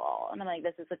delectable, and I'm like,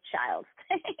 this is a child's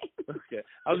thing. Okay,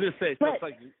 I was gonna say, so it's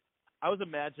like I was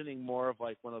imagining more of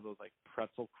like one of those like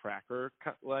pretzel cracker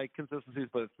like consistencies,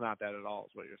 but it's not that at all.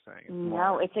 Is what you're saying?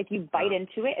 It's like you bite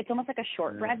into it. It's almost like a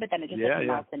shortbread, but then it just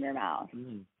melts in your mouth.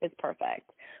 It's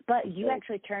perfect. But you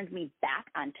actually turned me back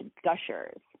onto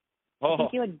Gushers. I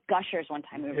think you had Gushers one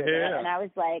time we were there, and I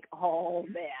was like, oh,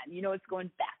 man, it's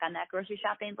going back on that grocery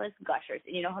shopping list, Gushers.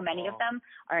 And you know how many of them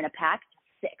are in a pack?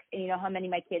 6. And you know how many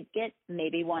my kids get?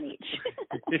 Maybe 1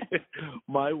 each.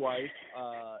 My wife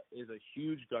is a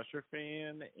huge Gusher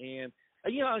fan, and,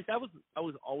 like I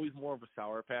was always more of a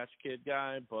Sour Patch Kid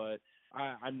guy, but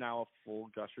I'm now a full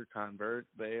Gusher convert.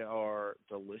 They are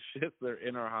delicious. They're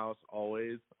in our house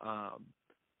always.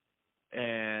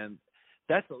 And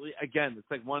that's, again, it's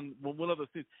like one of those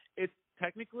things. It's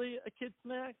technically a kid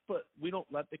snack, but we don't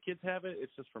let the kids have it.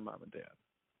 It's just for mom and dad.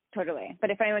 Totally. But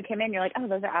if anyone came in, you're like, oh,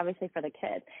 those are obviously for the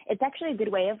kids. It's actually a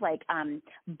good way of like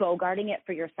bogarting it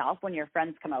for yourself when your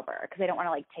friends come over, because they don't want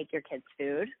to like take your kids'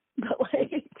 food. But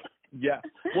like, yeah.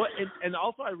 Well, and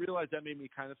also I realized that made me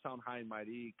kind of sound high and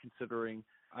mighty, considering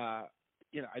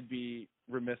I'd be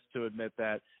remiss to admit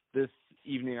that this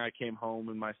evening I came home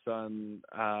and my son,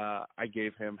 I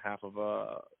gave him half of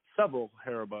several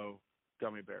Haribo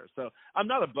gummy bears. So I'm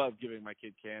not above giving my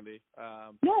kid candy.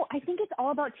 No, I think it's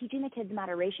all about teaching the kids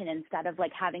moderation instead of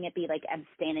like having it be like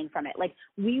abstaining from it. Like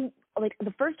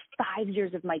the first 5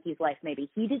 years of Mikey's life, maybe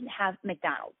he didn't have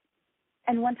McDonald's.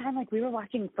 And one time, like, we were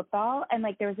watching football, and,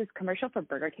 like, there was this commercial for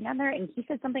Burger King on there, and he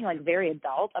said something, like, very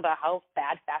adult about how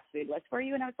bad fast food was for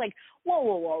you. And I was like,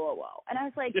 whoa. And I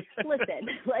was like, listen,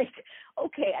 like,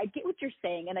 okay, I get what you're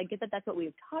saying, and I get that that's what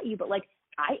we've taught you, but, like,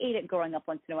 I ate it growing up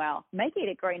once in a while. Mike ate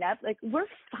it growing up. Like, we're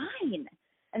fine.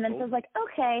 And then so I was like,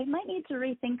 okay, might need to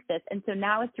rethink this. And so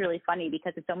now it's really funny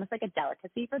because it's almost like a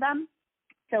delicacy for them.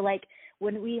 So like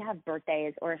when we have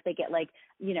birthdays, or if they get like,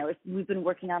 you know, if we've been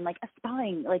working on like a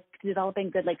spelling, like developing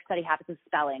good like study habits of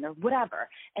spelling or whatever,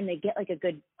 and they get like a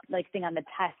good like thing on the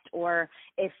test, or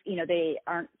if, you know, they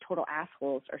aren't total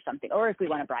assholes or something, or if we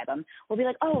want to bribe them, we'll be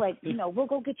like, oh, like, you know, we'll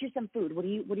go get you some food. What do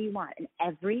you want? And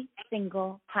every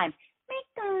single time,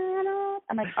 McDonald's.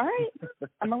 I'm like, all right,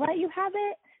 I'm gonna let you have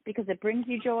it because it brings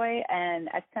you joy, and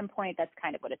at some point that's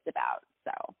kind of what it's about.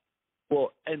 So.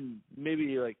 Well, and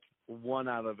maybe like 1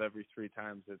 out of every 3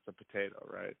 times it's a potato,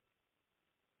 right?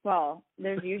 Well,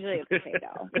 there's usually a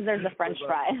potato because there's the French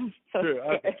fries. So true.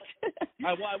 Okay.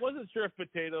 I wasn't sure if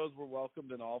potatoes were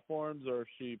welcomed in all forms or if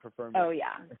she preferred a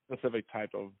specific type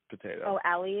of potato. Oh,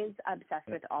 Allie's obsessed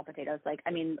with all potatoes. Like,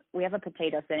 I mean, we have a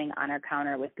potato sitting on our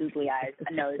counter with googly eyes,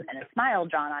 a nose, and a smile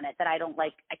drawn on it that I don't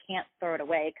like. I can't throw it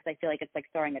away because I feel like it's like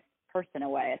throwing a person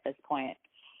away at this point.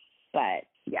 But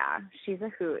yeah, she's a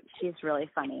hoot. She's really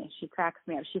funny. She cracks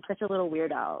me up. She's such a little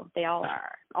weirdo. They all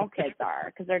are. All kids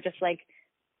are, because they're just like,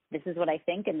 this is what I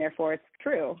think, and therefore it's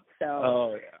true. So.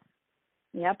 Oh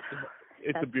yeah. Yep.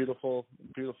 It's a beautiful,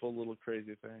 beautiful little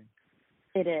crazy thing.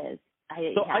 It is.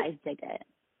 I dig it.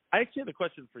 I actually had a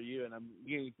question for you, and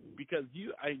because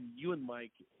you and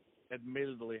Mike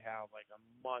admittedly have like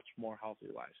a much more healthy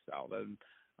lifestyle than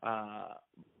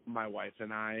my wife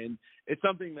and I, and it's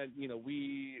something that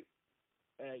we.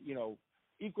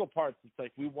 Equal parts. It's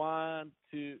like we want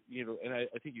to, and I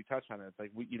think you touched on it. It's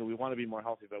like we want to be more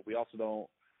healthy, but we also don't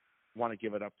want to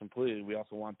give it up completely. We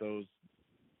also want those.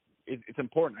 It's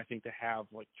important, I think, to have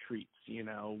like treats,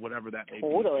 whatever that may be.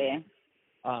 Totally.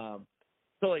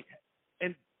 So like,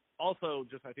 and also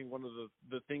just I think one of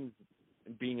the things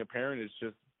being a parent is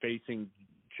just facing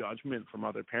judgment from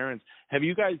other parents. Have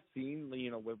you guys seen,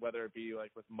 whether it be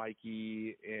like with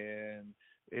Mikey and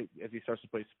as he starts to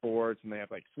play sports and they have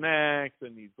like snacks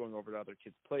and he's going over to other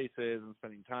kids' places and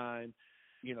spending time,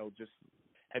 just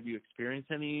have you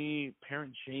experienced any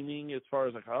parent shaming as far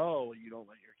as like, oh, you don't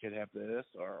let your kid have this,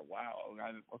 or wow,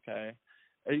 okay,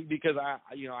 because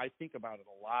I think about it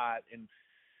a lot, and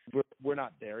we're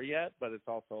not there yet, but it's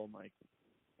also like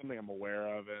something I'm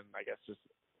aware of, and I guess just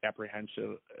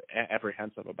apprehensive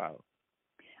about.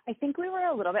 I think we were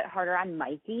a little bit harder on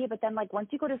Mikey, but then like once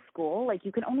you go to school, like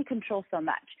you can only control so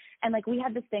much. And like we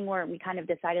had this thing where we kind of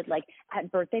decided like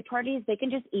at birthday parties, they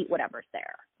can just eat whatever's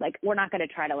there. Like we're not going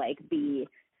to try to like be,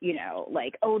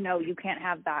 like, oh no, you can't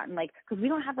have that. And like, cause we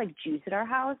don't have like juice at our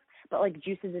house, but like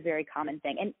juice is a very common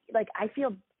thing. And like, I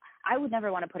feel I would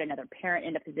never want to put another parent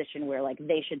in a position where like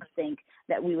they should think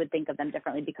that we would think of them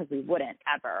differently, because we wouldn't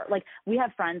ever. Like we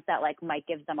have friends that like Mike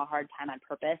gives them a hard time on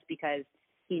purpose because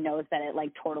he knows that it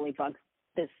like totally bugs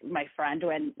my friend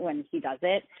when he does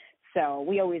it. So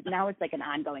we always, now it's like an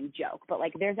ongoing joke, but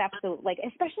like there's absolute, like,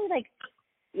 especially like,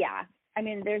 yeah, I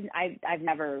mean, I've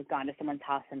never gone to someone's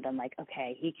house and been like,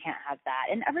 okay, he can't have that.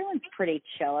 And everyone's pretty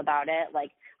chill about it.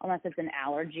 Like, unless it's an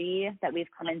allergy that we've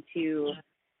come into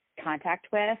contact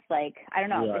with, like, I don't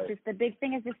know. Right. It's just, the big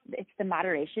thing is just, it's the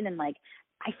moderation. And like,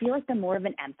 I feel like the more of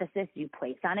an emphasis you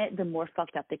place on it, the more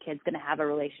fucked up the kid's going to have a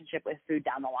relationship with food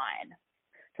down the line.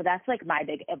 So that's like my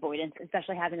big avoidance,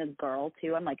 especially having a girl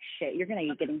too. I'm like, shit, you're going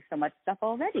to be getting so much stuff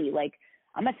already. Like,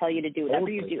 I'm going to tell you to do whatever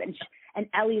you do. And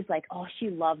Ellie's like, oh, she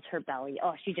loves her belly.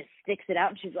 Oh, she just sticks it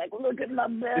out. And she's like, look at my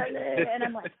belly. And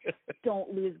I'm like,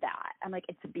 don't lose that. I'm like,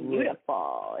 it's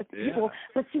beautiful. It's beautiful.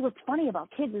 But see, what's funny about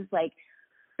kids is like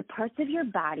the parts of your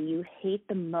body you hate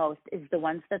the most is the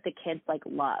ones that the kids like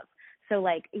love. So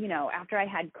like, after I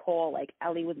had Cole, like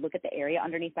Ellie would look at the area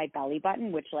underneath my belly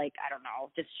button, which like, I don't know,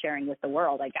 just sharing with the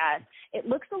world, I guess. It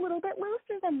looks a little bit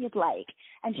looser than you'd like.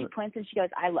 And she points and she goes,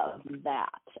 I love that.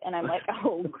 And I'm like,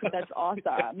 oh, that's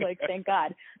awesome. Like, thank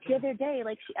God. The other day,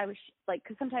 like I was like,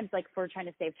 cause sometimes like for trying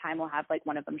to save time, we'll have like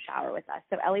one of them shower with us.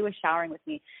 So Ellie was showering with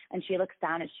me and she looks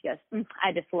down and she goes,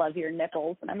 I just love your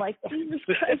nipples. And I'm like, Jesus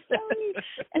Christ,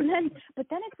 Ellie. But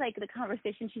then it's like the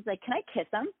conversation, she's like, can I kiss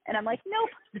them? And I'm like,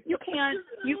 nope, you can't.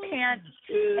 You can't.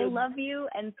 I love you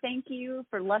and thank you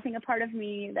for loving a part of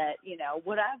me that,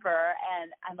 whatever.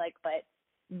 And I'm like, but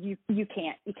you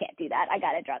can't do that. I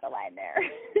got to draw the line there.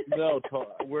 No,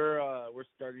 we're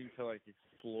starting to like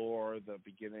explore the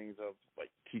beginnings of like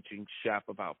teaching Shep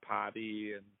about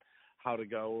potty and how to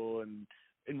go.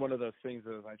 And one of those things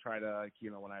is I try to, like,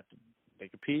 when I have to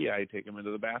take a pee, I take him into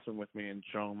the bathroom with me and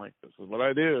show him like, this is what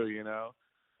I do,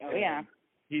 Oh, yeah.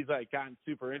 he's like gotten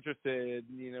super interested,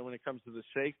 when it comes to the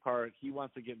shake part. He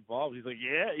wants to get involved. He's like,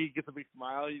 yeah, he gets a big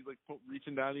smile. He's like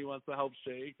reaching down. He wants to help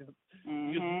shake.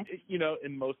 Mm-hmm. Because,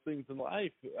 in most things in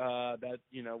life that,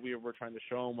 we're trying to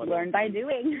show him. Learn by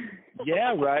doing.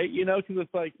 Yeah, right. Because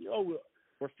it's like,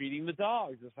 we're feeding the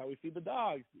dogs. That's how we feed the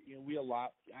dogs.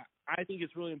 I think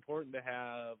it's really important to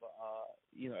have,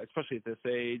 especially at this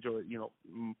age or,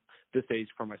 this age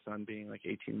for my son being like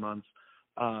 18 months,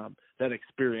 that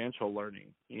experiential learning,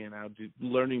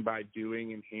 learning by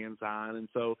doing and hands-on. And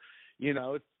so,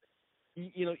 it's,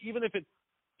 even if it's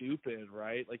stupid,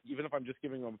 right? Like, even if I'm just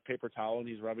giving him a paper towel and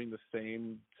he's rubbing the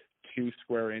same 2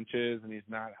 square inches and he's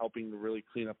not helping to really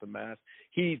clean up the mess,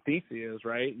 he thinks he is,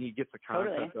 right? And he gets the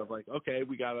concept of like, okay,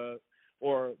 we gotta,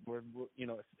 or we're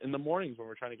in the mornings when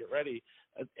we're trying to get ready,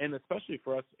 and especially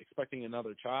for us expecting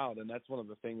another child, and that's one of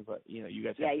the things that you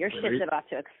guys. Yeah, your shit's about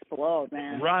to explode,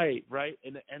 man. Right,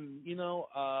 and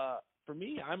for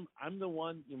me, I'm the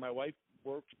one. My wife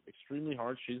works extremely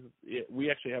hard. We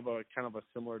actually have a kind of a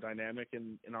similar dynamic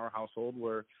in our household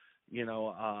where,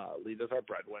 Lita's our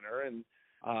breadwinner, and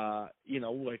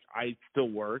like I still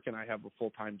work and I have a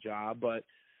full-time job, but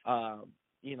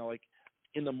like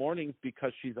in the mornings,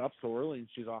 because she's up so early and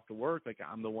she's off to work, like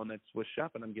I'm the one that's with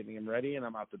Shep and I'm getting him ready and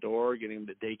I'm out the door getting him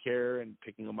to daycare and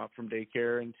picking him up from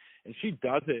daycare, and she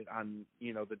does it on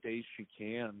the days she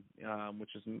can,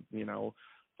 which is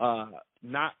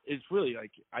not, it's really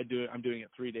like I'm doing it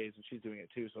 3 days and she's doing it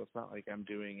too, so it's not like I'm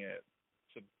doing it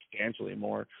substantially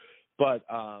more, but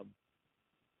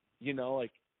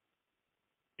like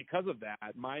because of that,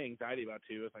 my anxiety about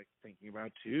two is like thinking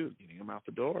about getting them out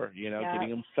the door, getting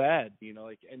them fed,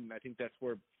 like, and I think that's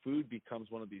where food becomes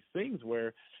one of these things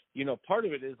where, part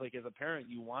of it is like as a parent,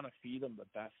 you want to feed them the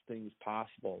best things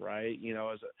possible, right?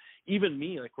 Even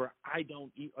me, like where I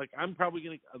don't eat, like I'm probably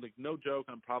going to, like no joke,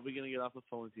 I'm probably going to get off the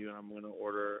phone with you and I'm going to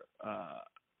order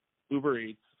Uber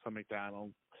Eats from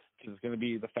McDonald's because it's going to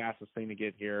be the fastest thing to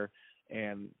get here.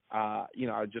 And, I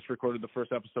just recorded the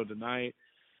first episode tonight.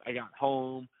 I got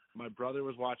home. My brother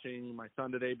was watching my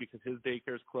son today because his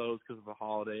daycare's closed because of the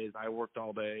holidays. I worked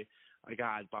all day. I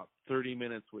got about 30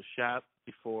 minutes with Shep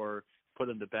before put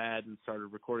him to bed and started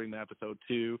recording the episode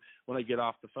 2. When I get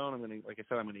off the phone, I'm going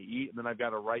to eat, and then I've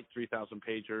got to write 3,000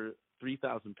 pages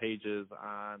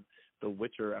on The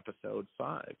Witcher episode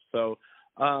 5. So,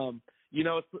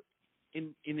 it's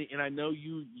and I know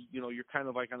you're kind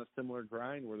of like on a similar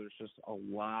grind where there's just a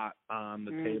lot on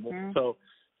the table. So,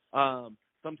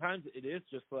 sometimes it is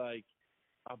just like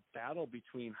a battle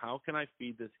between how can I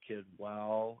feed this kid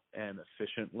well and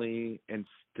efficiently and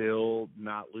still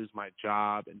not lose my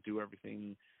job and do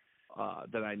everything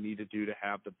that I need to do to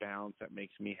have the balance that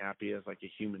makes me happy as like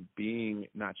a human being,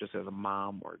 not just as a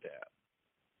mom or dad.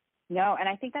 No, and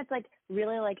I think that's like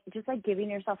really like just like giving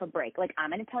yourself a break. Like I'm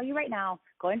going to tell you right now,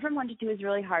 going from 1 to 2 is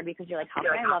really hard because you're like, how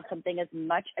can I love something as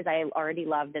much as I already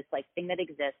love this like thing that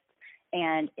exists?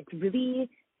 And it's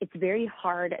very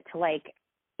hard to like,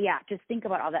 just think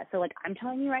about all that. So like I'm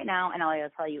telling you right now, and I'll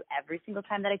tell you every single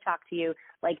time that I talk to you,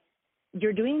 like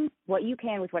you're doing what you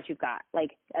can with what you've got.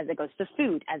 Like as it goes to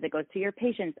food, as it goes to your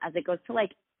patients, as it goes to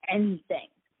like anything,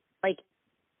 like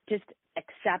just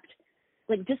accept.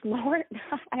 Like, just lower,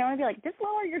 I don't want to be like, just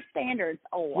lower your standards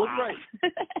a lot. Well, right.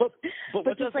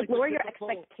 But just, like, lower your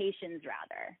expectations,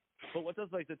 rather. But what does,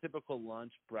 like, the typical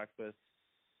lunch, breakfast,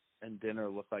 and dinner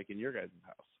look like in your guys'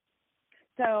 house?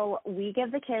 So we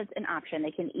give the kids an option.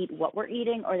 They can eat what we're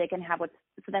eating, or they can have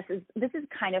this is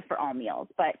kind of for all meals,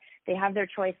 but they have their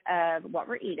choice of what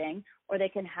we're eating, or they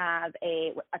can have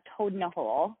a toad in a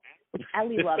hole, which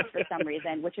Ellie loves for some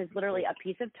reason, which is literally a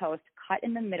piece of toast cut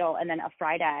in the middle and then a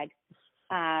fried egg.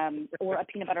 Or a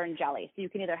peanut butter and jelly. So you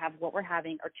can either have what we're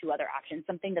having or 2 other options.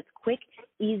 Something that's quick,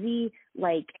 easy,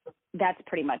 like that's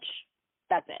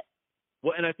it.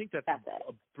 Well, and I think that's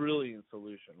a brilliant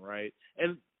solution, right?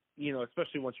 And,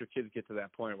 especially once your kids get to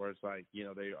that point where it's like,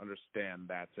 they understand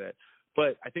that's it.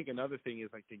 But I think another thing is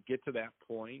like to get to that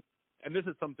point, and this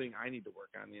is something I need to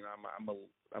work on.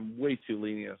 I'm way too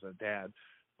lenient as a dad,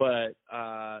 but,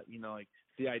 like,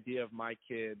 the idea of my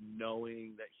kid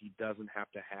knowing that he doesn't have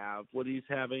to have what he's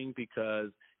having because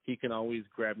he can always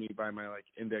grab me by my like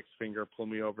index finger, pull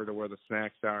me over to where the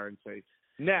snacks are and say,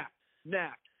 snack,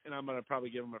 and I'm going to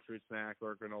probably give him a fruit snack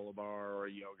or a granola bar or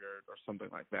a yogurt or something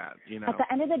like that, At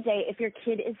the end of the day, if your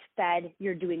kid is fed,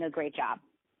 you're doing a great job.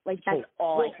 Like that's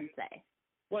all I can say.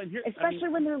 Well, and here, especially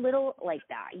when they're little like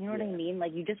that. You know what I mean?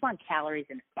 Like, you just want calories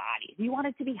in its body. You want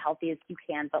it to be healthy as you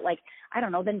can, but, like, I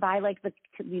don't know, then buy, like, the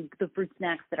fruit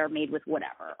snacks that are made with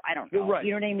whatever. I don't know. Right.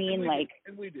 You know what I mean?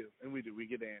 And we do. We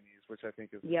get Annie's, which I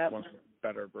think is Yep. one of the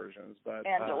better versions. But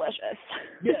and delicious.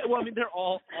 Yeah, well, I mean, they're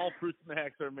all fruit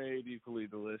snacks are made equally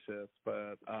delicious,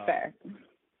 but Fair.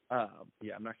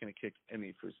 yeah, I'm not going to kick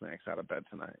any fruit snacks out of bed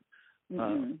tonight.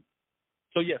 Mm-hmm.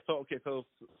 So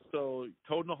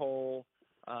Toad in a Hole,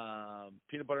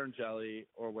 peanut butter and jelly,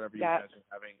 or whatever you guys are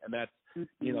having, and that's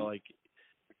you know, like.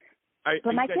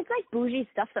 But my kids like bougie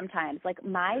stuff sometimes. Like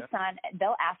my son,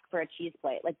 they'll ask for a cheese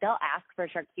plate. Like they'll ask for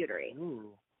charcuterie.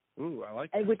 Ooh, I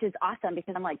like that. Which is awesome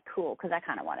because I'm like, cool, because I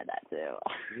kind of wanted that too.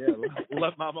 Yeah,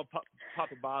 let Mama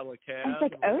pop a bottle of Cab. I was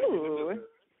like, oh.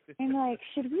 And like,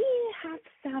 should we have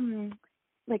some,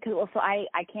 like, well, so I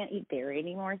can't eat dairy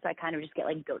anymore, so I kind of just get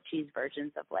like goat cheese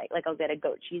versions of like I'll get a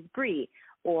goat cheese brie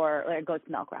or a goat's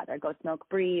milk rather, a goat's milk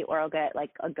brie, or I'll get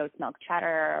like a goat's milk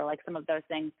cheddar or like some of those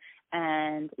things.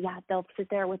 And yeah, they'll sit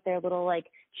there with their little like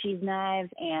cheese knives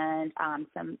and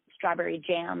some strawberry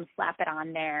jam, slap it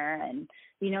on there. And,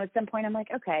 you know, at some point I'm like,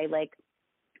 okay, like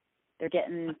they're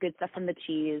getting good stuff from the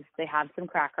cheese. They have some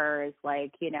crackers,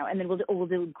 like, you know, and then we'll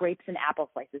do grapes and apple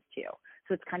slices too.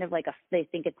 So it's kind of like they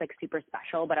think it's like super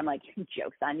special, but I'm like,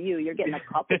 joke's on you. You're getting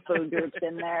a couple food groups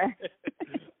in there.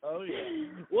 Oh yeah.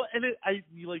 Well, and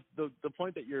you like the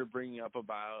point that you're bringing up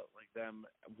about like them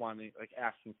wanting, like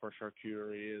asking for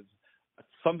charcuterie is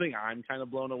something I'm kind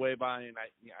of blown away by, and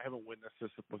I haven't witnessed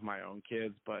this with my own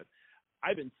kids, but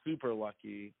I've been super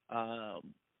lucky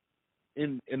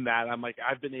in that I'm like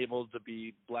I've been able to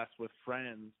be blessed with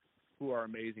friends who are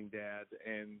amazing dads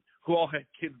and who all had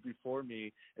kids before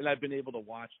me, and I've been able to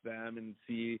watch them and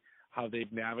see how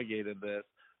they've navigated this.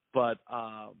 But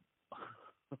God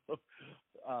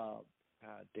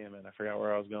damn it, I forgot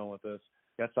where I was going with this.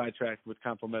 Got sidetracked with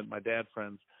compliment my dad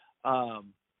friends.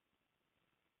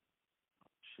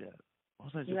 Shit.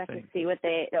 What was I just saying? You have to see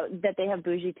that they have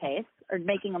bougie tastes or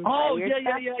making them try weird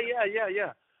stuff.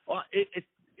 Yeah. Well,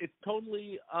 it's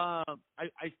totally.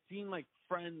 I've seen like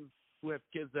friends who have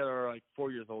kids that are like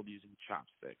 4 years old using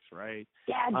chopsticks, right?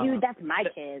 Yeah, dude, that's my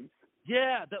kids.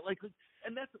 Yeah, that like,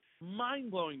 and that's mind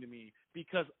blowing to me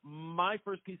because my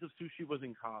first piece of sushi was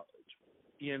in college.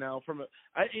 You know,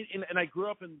 and I grew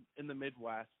up in the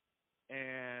Midwest,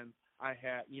 and I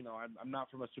had, you know, I'm not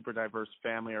from a super diverse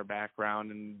family or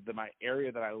background, and my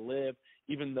area that I live,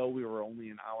 even though we were only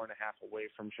an hour and a half away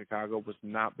from Chicago, was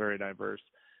not very diverse.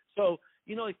 So,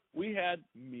 you know, like we had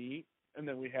meat, and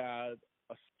then we had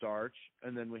a starch,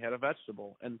 and then we had a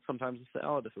vegetable, and sometimes a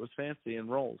salad if it was fancy,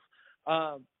 and rolls.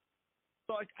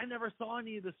 So like I never saw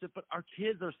any of this stuff, but our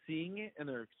kids are seeing it and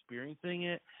they're experiencing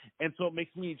it, and so it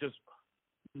makes me just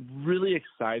really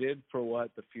excited for what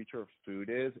the future of food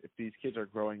is. If these kids are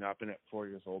growing up and at 4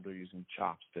 years old they're using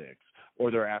chopsticks,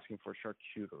 or they're asking for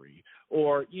charcuterie,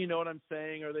 or you know what I'm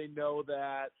saying, or they know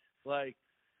that like,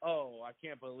 oh, I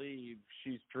can't believe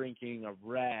she's drinking a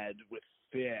red with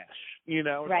fish, you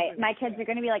know? Right. My kids are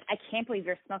going to be like, I can't believe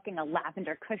you're smoking a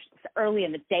lavender kush this early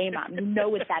in the day, Mom. You know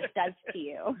what that does to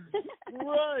you.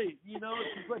 Right. You know,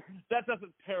 it's just like, that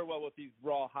doesn't pair well with these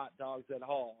raw hot dogs at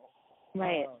all.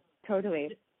 Right.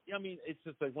 Totally. I mean, it's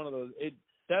just like one of those,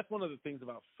 that's one of the things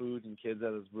about food and kids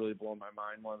that has really blown my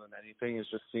mind more than anything, is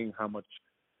just seeing how much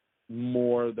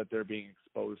more that they're being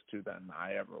exposed to than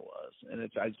I ever was. And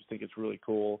I just think it's really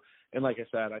cool. And like I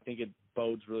said, I think it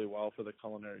bodes really well for the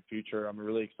culinary future. I'm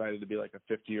really excited to be like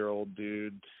a 50-year-old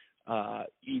dude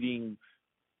eating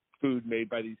food made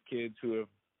by these kids who have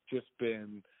just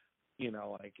been, you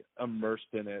know, like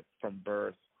immersed in it from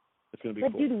birth. It's going to be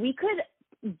cool. But dude, we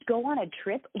could go on a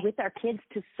trip with our kids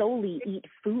to solely eat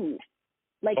food.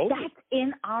 Like, that's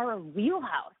in our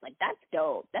wheelhouse. Like, that's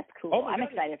dope. That's cool. I'm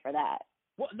excited for that.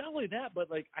 Well, not only that, but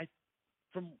like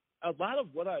from a lot of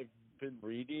what I've been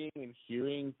reading and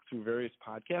hearing through various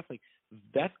podcasts, like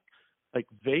that's like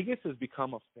Vegas has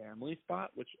become a family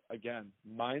spot, which again,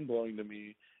 mind blowing to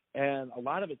me. And a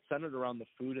lot of it's centered around the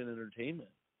food and entertainment.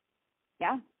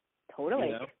 Yeah, totally.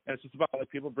 You know? And it's just about like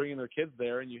people bringing their kids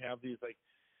there, and you have these like,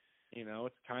 you know,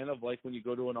 it's kind of like when you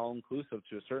go to an all-inclusive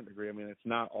to a certain degree. I mean, it's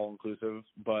not all-inclusive,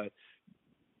 but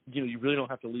you know, you really don't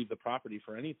have to leave the property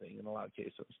for anything in a lot of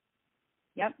cases.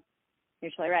 Yep,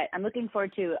 you're totally right. I'm looking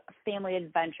forward to family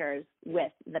adventures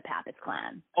with the Pappas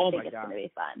clan. Oh my God. I think it's going to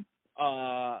be fun.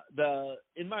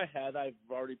 In my head, I've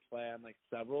already planned like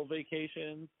several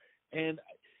vacations, and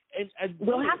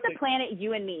we'll have to plan it,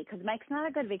 you and me, because Mike's not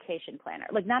a good vacation planner.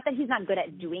 Like, not that he's not good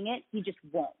at doing it, he just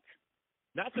won't.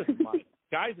 Not just Mike,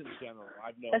 guys in general.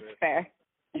 I've noticed. That's fair.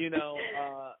 You know,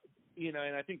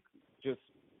 and I think just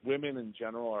women in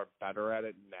general are better at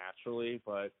it naturally,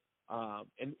 but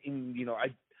and you know,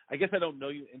 I guess I don't know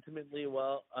you intimately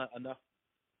well enough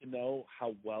to know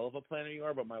how well of a planner you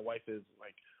are, but my wife is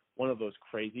like one of those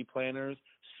crazy planners,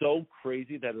 so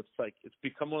crazy that it's like it's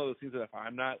become one of those things that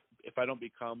if I don't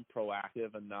become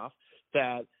proactive enough,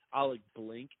 that I'll like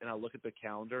blink and I'll look at the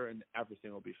calendar and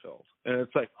everything will be filled, and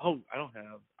it's like, oh,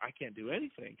 I can't do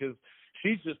anything because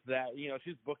she's just that, you know,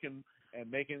 she's booking and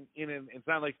making and it's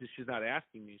not like she's not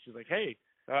asking me. She's like, hey,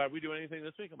 are we doing anything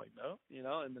this week? I'm like, no, you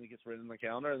know, and then it gets written in the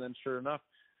calendar, and then sure enough,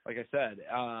 like I said,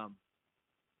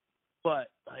 but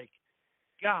like,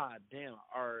 god damn,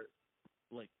 our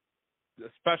like,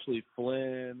 especially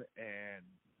Flynn and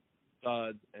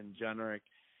Studs and Jenrick,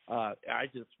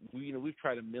 we've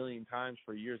tried a million times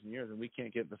for years and years, and we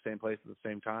can't get in the same place at the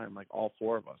same time, like all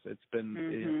four of us. It's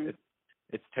been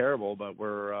it's terrible, but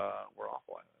we're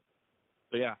awful at it.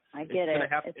 But yeah, I get it.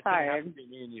 It's hard. Gonna have to be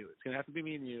me and you. It's gonna have to be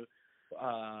me and you.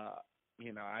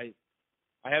 You know, I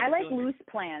like loose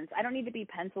plans. I don't need to be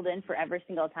penciled in for every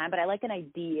single time, but I like an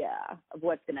idea of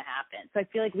what's going to happen. So I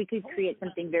feel like we could create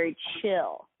something very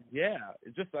chill. Yeah,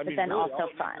 it's just, I mean, then really, also all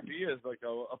fun. it is like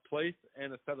a place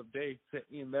and a set of dates,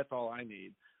 and that's all I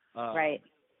need. Right.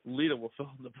 Lita will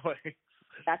fill in the blanks.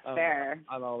 That's fair.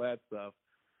 On all that stuff.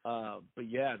 But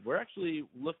yeah, we're actually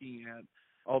looking at,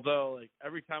 although like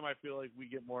every time I feel like we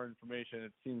get more information,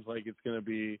 it seems like it's going to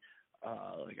be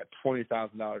like a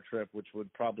 $20,000 trip, which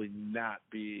would probably not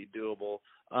be doable.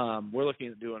 We're looking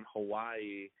at doing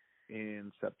Hawaii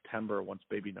in September once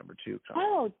baby number 2 comes.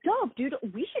 Oh, dope, dude.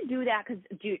 We should do that because,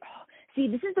 dude, see,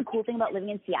 this is the cool thing about living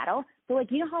in Seattle. So, like,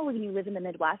 you know how when you live in the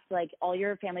Midwest, like, all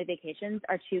your family vacations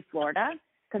are to Florida?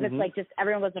 Because it's like just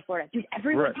everyone goes to Florida. Dude,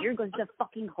 everyone here goes to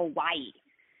fucking Hawaii.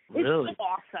 It's really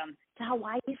awesome. To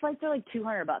Hawaii flights are like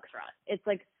 $200 for us. It's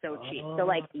like so cheap. So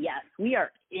like, yes, we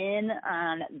are in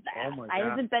on that. Oh my I God.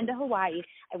 haven't been to Hawaii.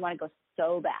 I want to go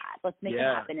so bad. Let's make it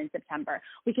happen in September.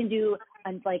 We can do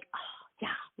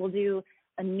we'll do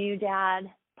a New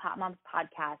Dad Pop Moms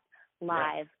podcast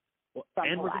live from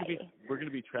and Hawaii. we're gonna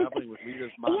be traveling with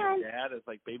Lita's mom and dad as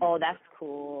like baby. Oh, that's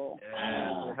cool.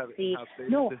 Yeah,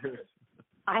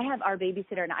 I have our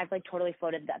babysitter, and I've like totally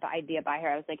floated the idea by her.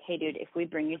 I was like, hey, dude, if we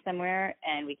bring you somewhere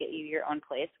and we get you your own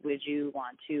place, would you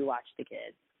want to watch the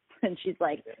kids? And she's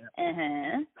like,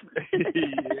 Yeah.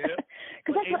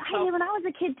 Because that's what I did when I was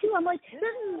a kid, too. I'm like, this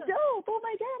is dope. Oh,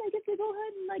 my God, I get to go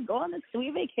ahead and like go on this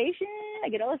sweet vacation. I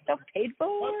get all this stuff paid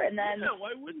for. And then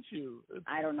why wouldn't you?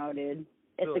 I don't know, dude.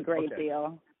 It's a great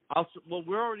deal. Well,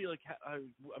 we're already like,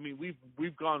 I mean,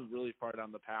 we've gone really far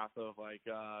down the path of like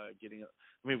getting.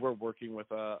 I mean, we're working with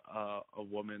a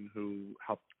woman who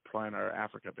helped plan our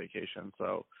Africa vacation.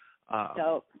 So,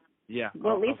 dope. Yeah.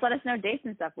 Well, at least let us know dates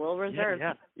and stuff. We'll reserve.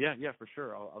 Yeah, for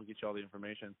sure. I'll get you all the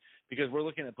information because we're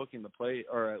looking at booking the place,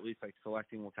 or at least like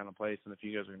selecting what kind of place. And if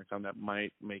you guys are going to come, that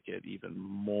might make it even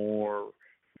more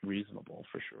reasonable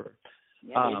for sure.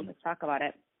 Yeah, let's talk about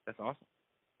it. That's awesome.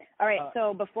 All right,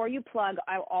 so before you plug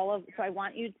I'm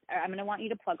going to want you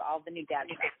to plug all of the New Dad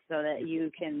stuff so that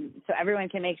so everyone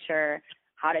can make sure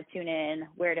how to tune in,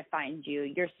 where to find you.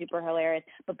 You're super hilarious.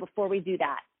 But before we do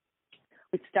that,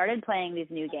 we started playing these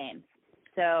new games.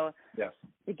 So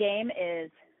the game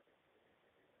is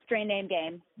Strain Name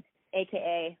Game,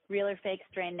 a.k.a. Real or Fake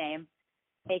Strain Name,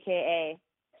 a.k.a.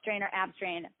 Strain or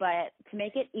Abstrain. But to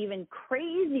make it even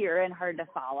crazier and hard to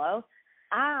follow,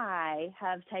 I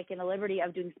have taken the liberty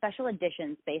of doing special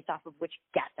editions based off of which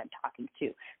guest I'm talking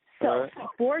to. So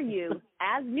for you,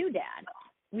 as New Dad,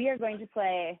 we are going to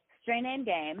play Strain Name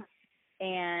Game,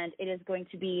 and it is going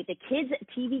to be the Kids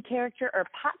TV Character or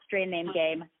Pop Strain Name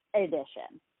Game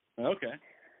edition. Okay.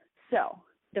 So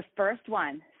the first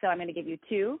one, I'm going to give you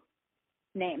 2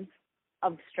 names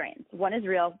of strains. One is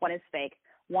real, one is fake.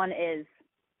 One is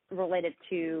related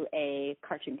to a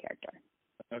cartoon character.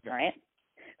 Okay. All right?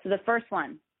 So the first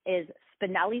one is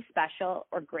Spinelli Special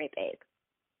or Grape Ape.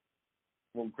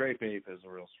 Well, Grape Ape is a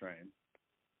real strain.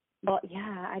 Well,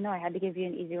 yeah, I know. I had to give you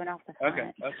an easy one off the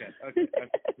front. Okay.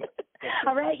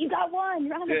 All right, you got one.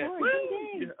 You're on the board.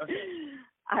 Ding, ding. Yeah, okay.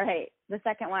 All right, the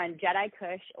second one, Jedi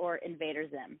Kush or Invader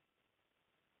Zim.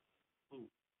 Ooh,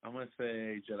 I'm going to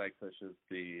say Jedi Kush is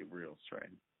the real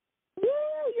strain. Woo,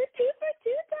 you're 2 for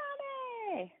 2,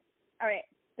 Tommy. All right.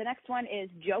 The next one is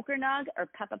Joker Nug or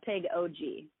Peppa Pig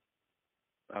OG.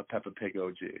 Peppa Pig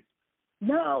OG.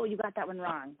 No, you got that one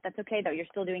wrong. That's okay, though. You're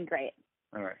still doing great.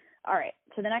 All right. All right.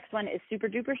 So the next one is Super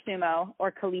Duper Sumo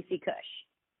or Khaleesi Kush.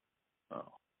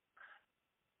 Oh.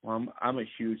 Well, I'm a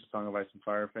huge Song of Ice and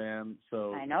Fire fan,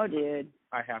 so I know, dude.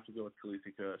 I have to go with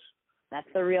Khaleesi Kush. That's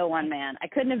the real one, man. I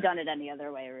couldn't have done it any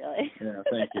other way, really. Yeah,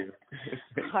 thank you.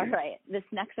 All right. This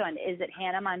next one, is it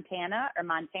Hannah Montana or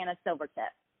Montana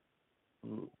Silvertip?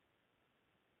 Ooh.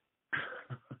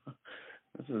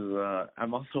 This is,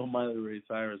 I'm also a Miley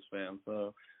Cyrus fan,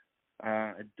 so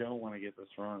I don't want to get this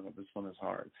wrong, but this one is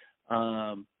hard.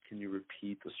 Can you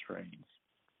repeat the strains?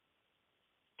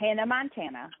 Hannah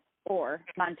Montana or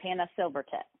Montana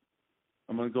Silvertip?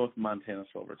 I'm going to go with Montana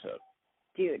Silvertip.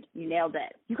 Dude, you nailed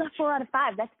it. You got 4 out of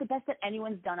 5. That's the best that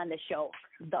anyone's done on this show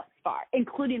thus far,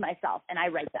 including myself, and I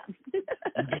write them.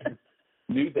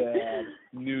 New dad,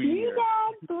 new year. New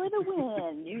dad for the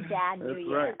win. New dad, new That's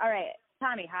year. right. All right,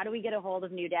 Tommy, how do we get a hold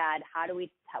of New Dad? How do we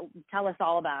tell us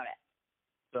all about it?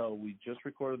 So we just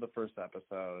recorded the first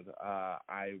episode.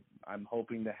 I'm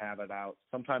hoping to have it out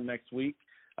sometime next week.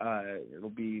 It'll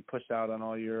be pushed out on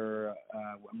all your,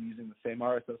 I'm using the same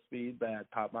RSS feed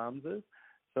that Pop Moms is.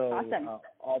 So Awesome.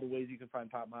 All the ways you can find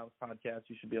Pop Moms Podcast,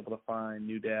 you should be able to find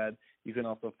New Dad. You can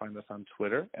also find us on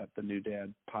Twitter at The New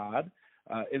Dad Pod,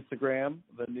 Instagram,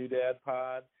 The New Dad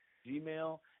Pod,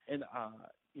 Gmail. And,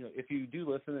 if you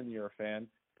do listen and you're a fan,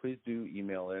 please do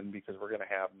email in because we're going to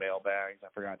have mailbags. I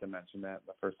forgot to mention that in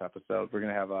the first episode. We're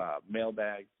going to have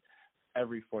mailbags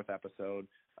every fourth episode,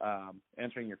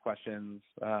 answering your questions,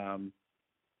 talking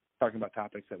about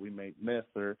topics that we may miss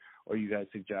or you guys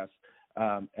suggest.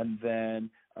 And then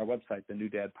our website,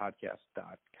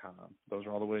 thenewdadpodcast.com. Those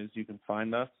are all the ways you can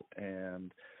find us.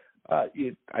 And I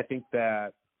think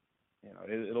that,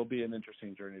 it'll be an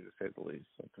interesting journey to say the least.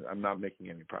 I'm not making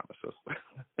any promises.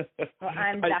 Well,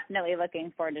 I'm definitely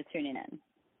looking forward to tuning in.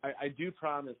 I do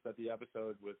promise that the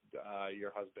episode with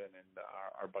your husband and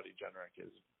our buddy Jenrick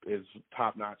is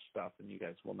top-notch stuff, and you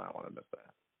guys will not want to miss that.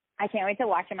 I can't wait to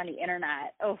watch him on the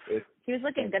internet. Oh, he was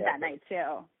looking good that night,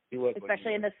 too. He was,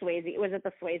 especially in the Swayze. Was it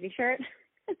the Swayze shirt?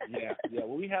 Yeah.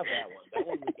 Well, we have that one. That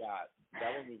one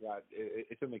we got.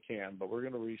 It's in the can, but we're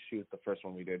gonna reshoot the first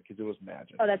one we did because it was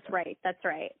magic. Oh, that's right. That's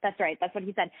what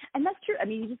he said, and that's true. I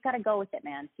mean, you just got to go with it,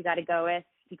 man. You got to go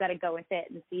with it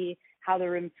and see how the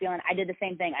room's feeling. I did the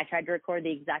same thing. I tried to record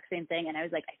the exact same thing, and I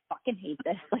was like, I fucking hate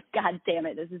this. Like, God damn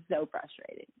it, this is so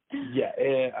frustrating.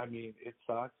 Yeah, I mean, it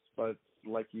sucks, but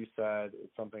like you said,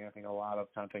 it's something I think a lot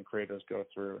of content creators go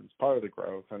through, and it's part of the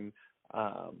growth. And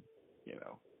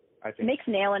I think it makes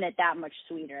nailing it that much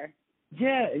sweeter.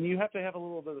 Yeah, and you have to have a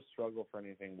little bit of struggle for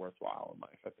anything worthwhile in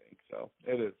life, I think. So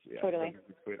it is. Yeah, totally.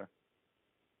 It's sweeter.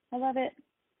 I love it.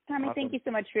 Tommy, Awesome. Thank you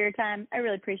so much for your time. I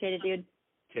really appreciate it, dude.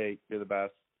 Kate, you're the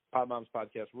best. Pop Moms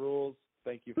Podcast rules.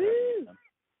 Thank you for having me.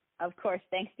 Of course.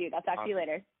 Thanks, dude. I'll talk to you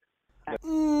later.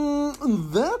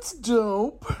 That's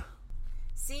dope.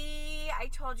 See, I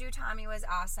told you Tommy was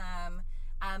awesome.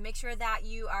 Make sure that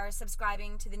you are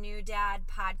subscribing to the New Dad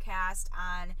Podcast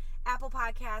on Apple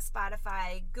Podcasts,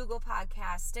 Spotify, Google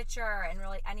Podcasts, Stitcher, and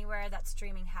really anywhere that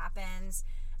streaming happens.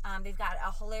 They've got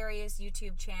a hilarious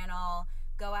YouTube channel.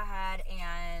 Go ahead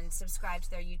and subscribe to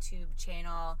their YouTube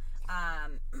channel.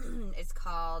 It's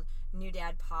called New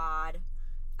Dad Pod.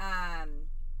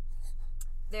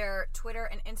 Their Twitter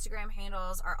and Instagram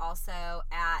handles are also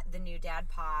at the New Dad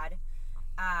Pod.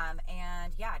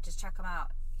 And yeah, just check him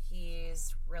out.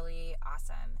 He's really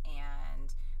awesome,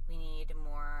 and we need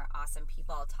more awesome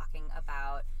people talking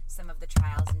about some of the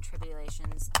trials and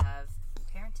tribulations of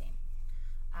parenting.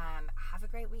 Have a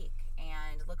great week,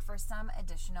 and look for some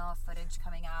additional footage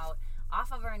coming out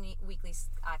off of our weekly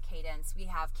cadence. We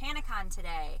have CannaCon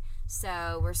today,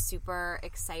 so we're super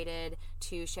excited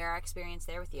to share our experience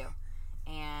there with you,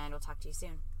 and we'll talk to you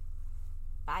soon.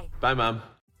 Bye. Bye, Mom.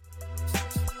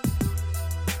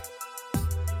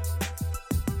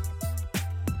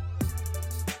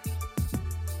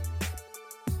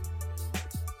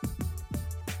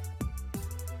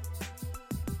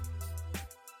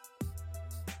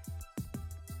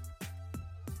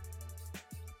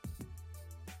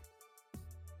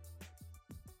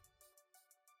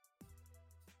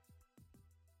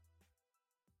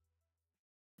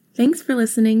 Thanks for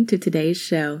listening to today's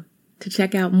show. To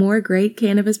check out more great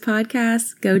cannabis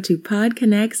podcasts, go to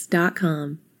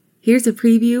podconnects.com. Here's a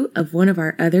preview of one of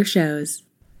our other shows.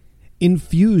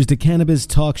 Infused, a cannabis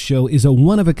talk show, is a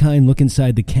one-of-a-kind look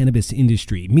inside the cannabis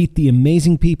industry. Meet the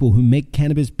amazing people who make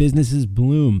cannabis businesses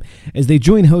bloom as they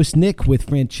join host Nick with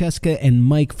Francesca and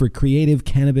Mike for creative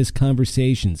cannabis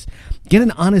conversations. Get an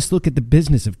honest look at the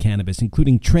business of cannabis,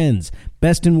 including trends,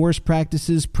 best and worst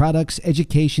practices, products,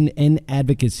 education, and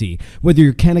advocacy. Whether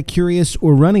you're canna curious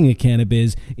or running a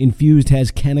cannabis, Infused has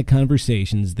canna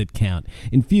conversations that count.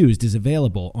 Infused is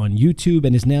available on YouTube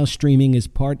and is now streaming as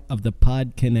part of the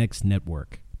PodConnects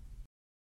network.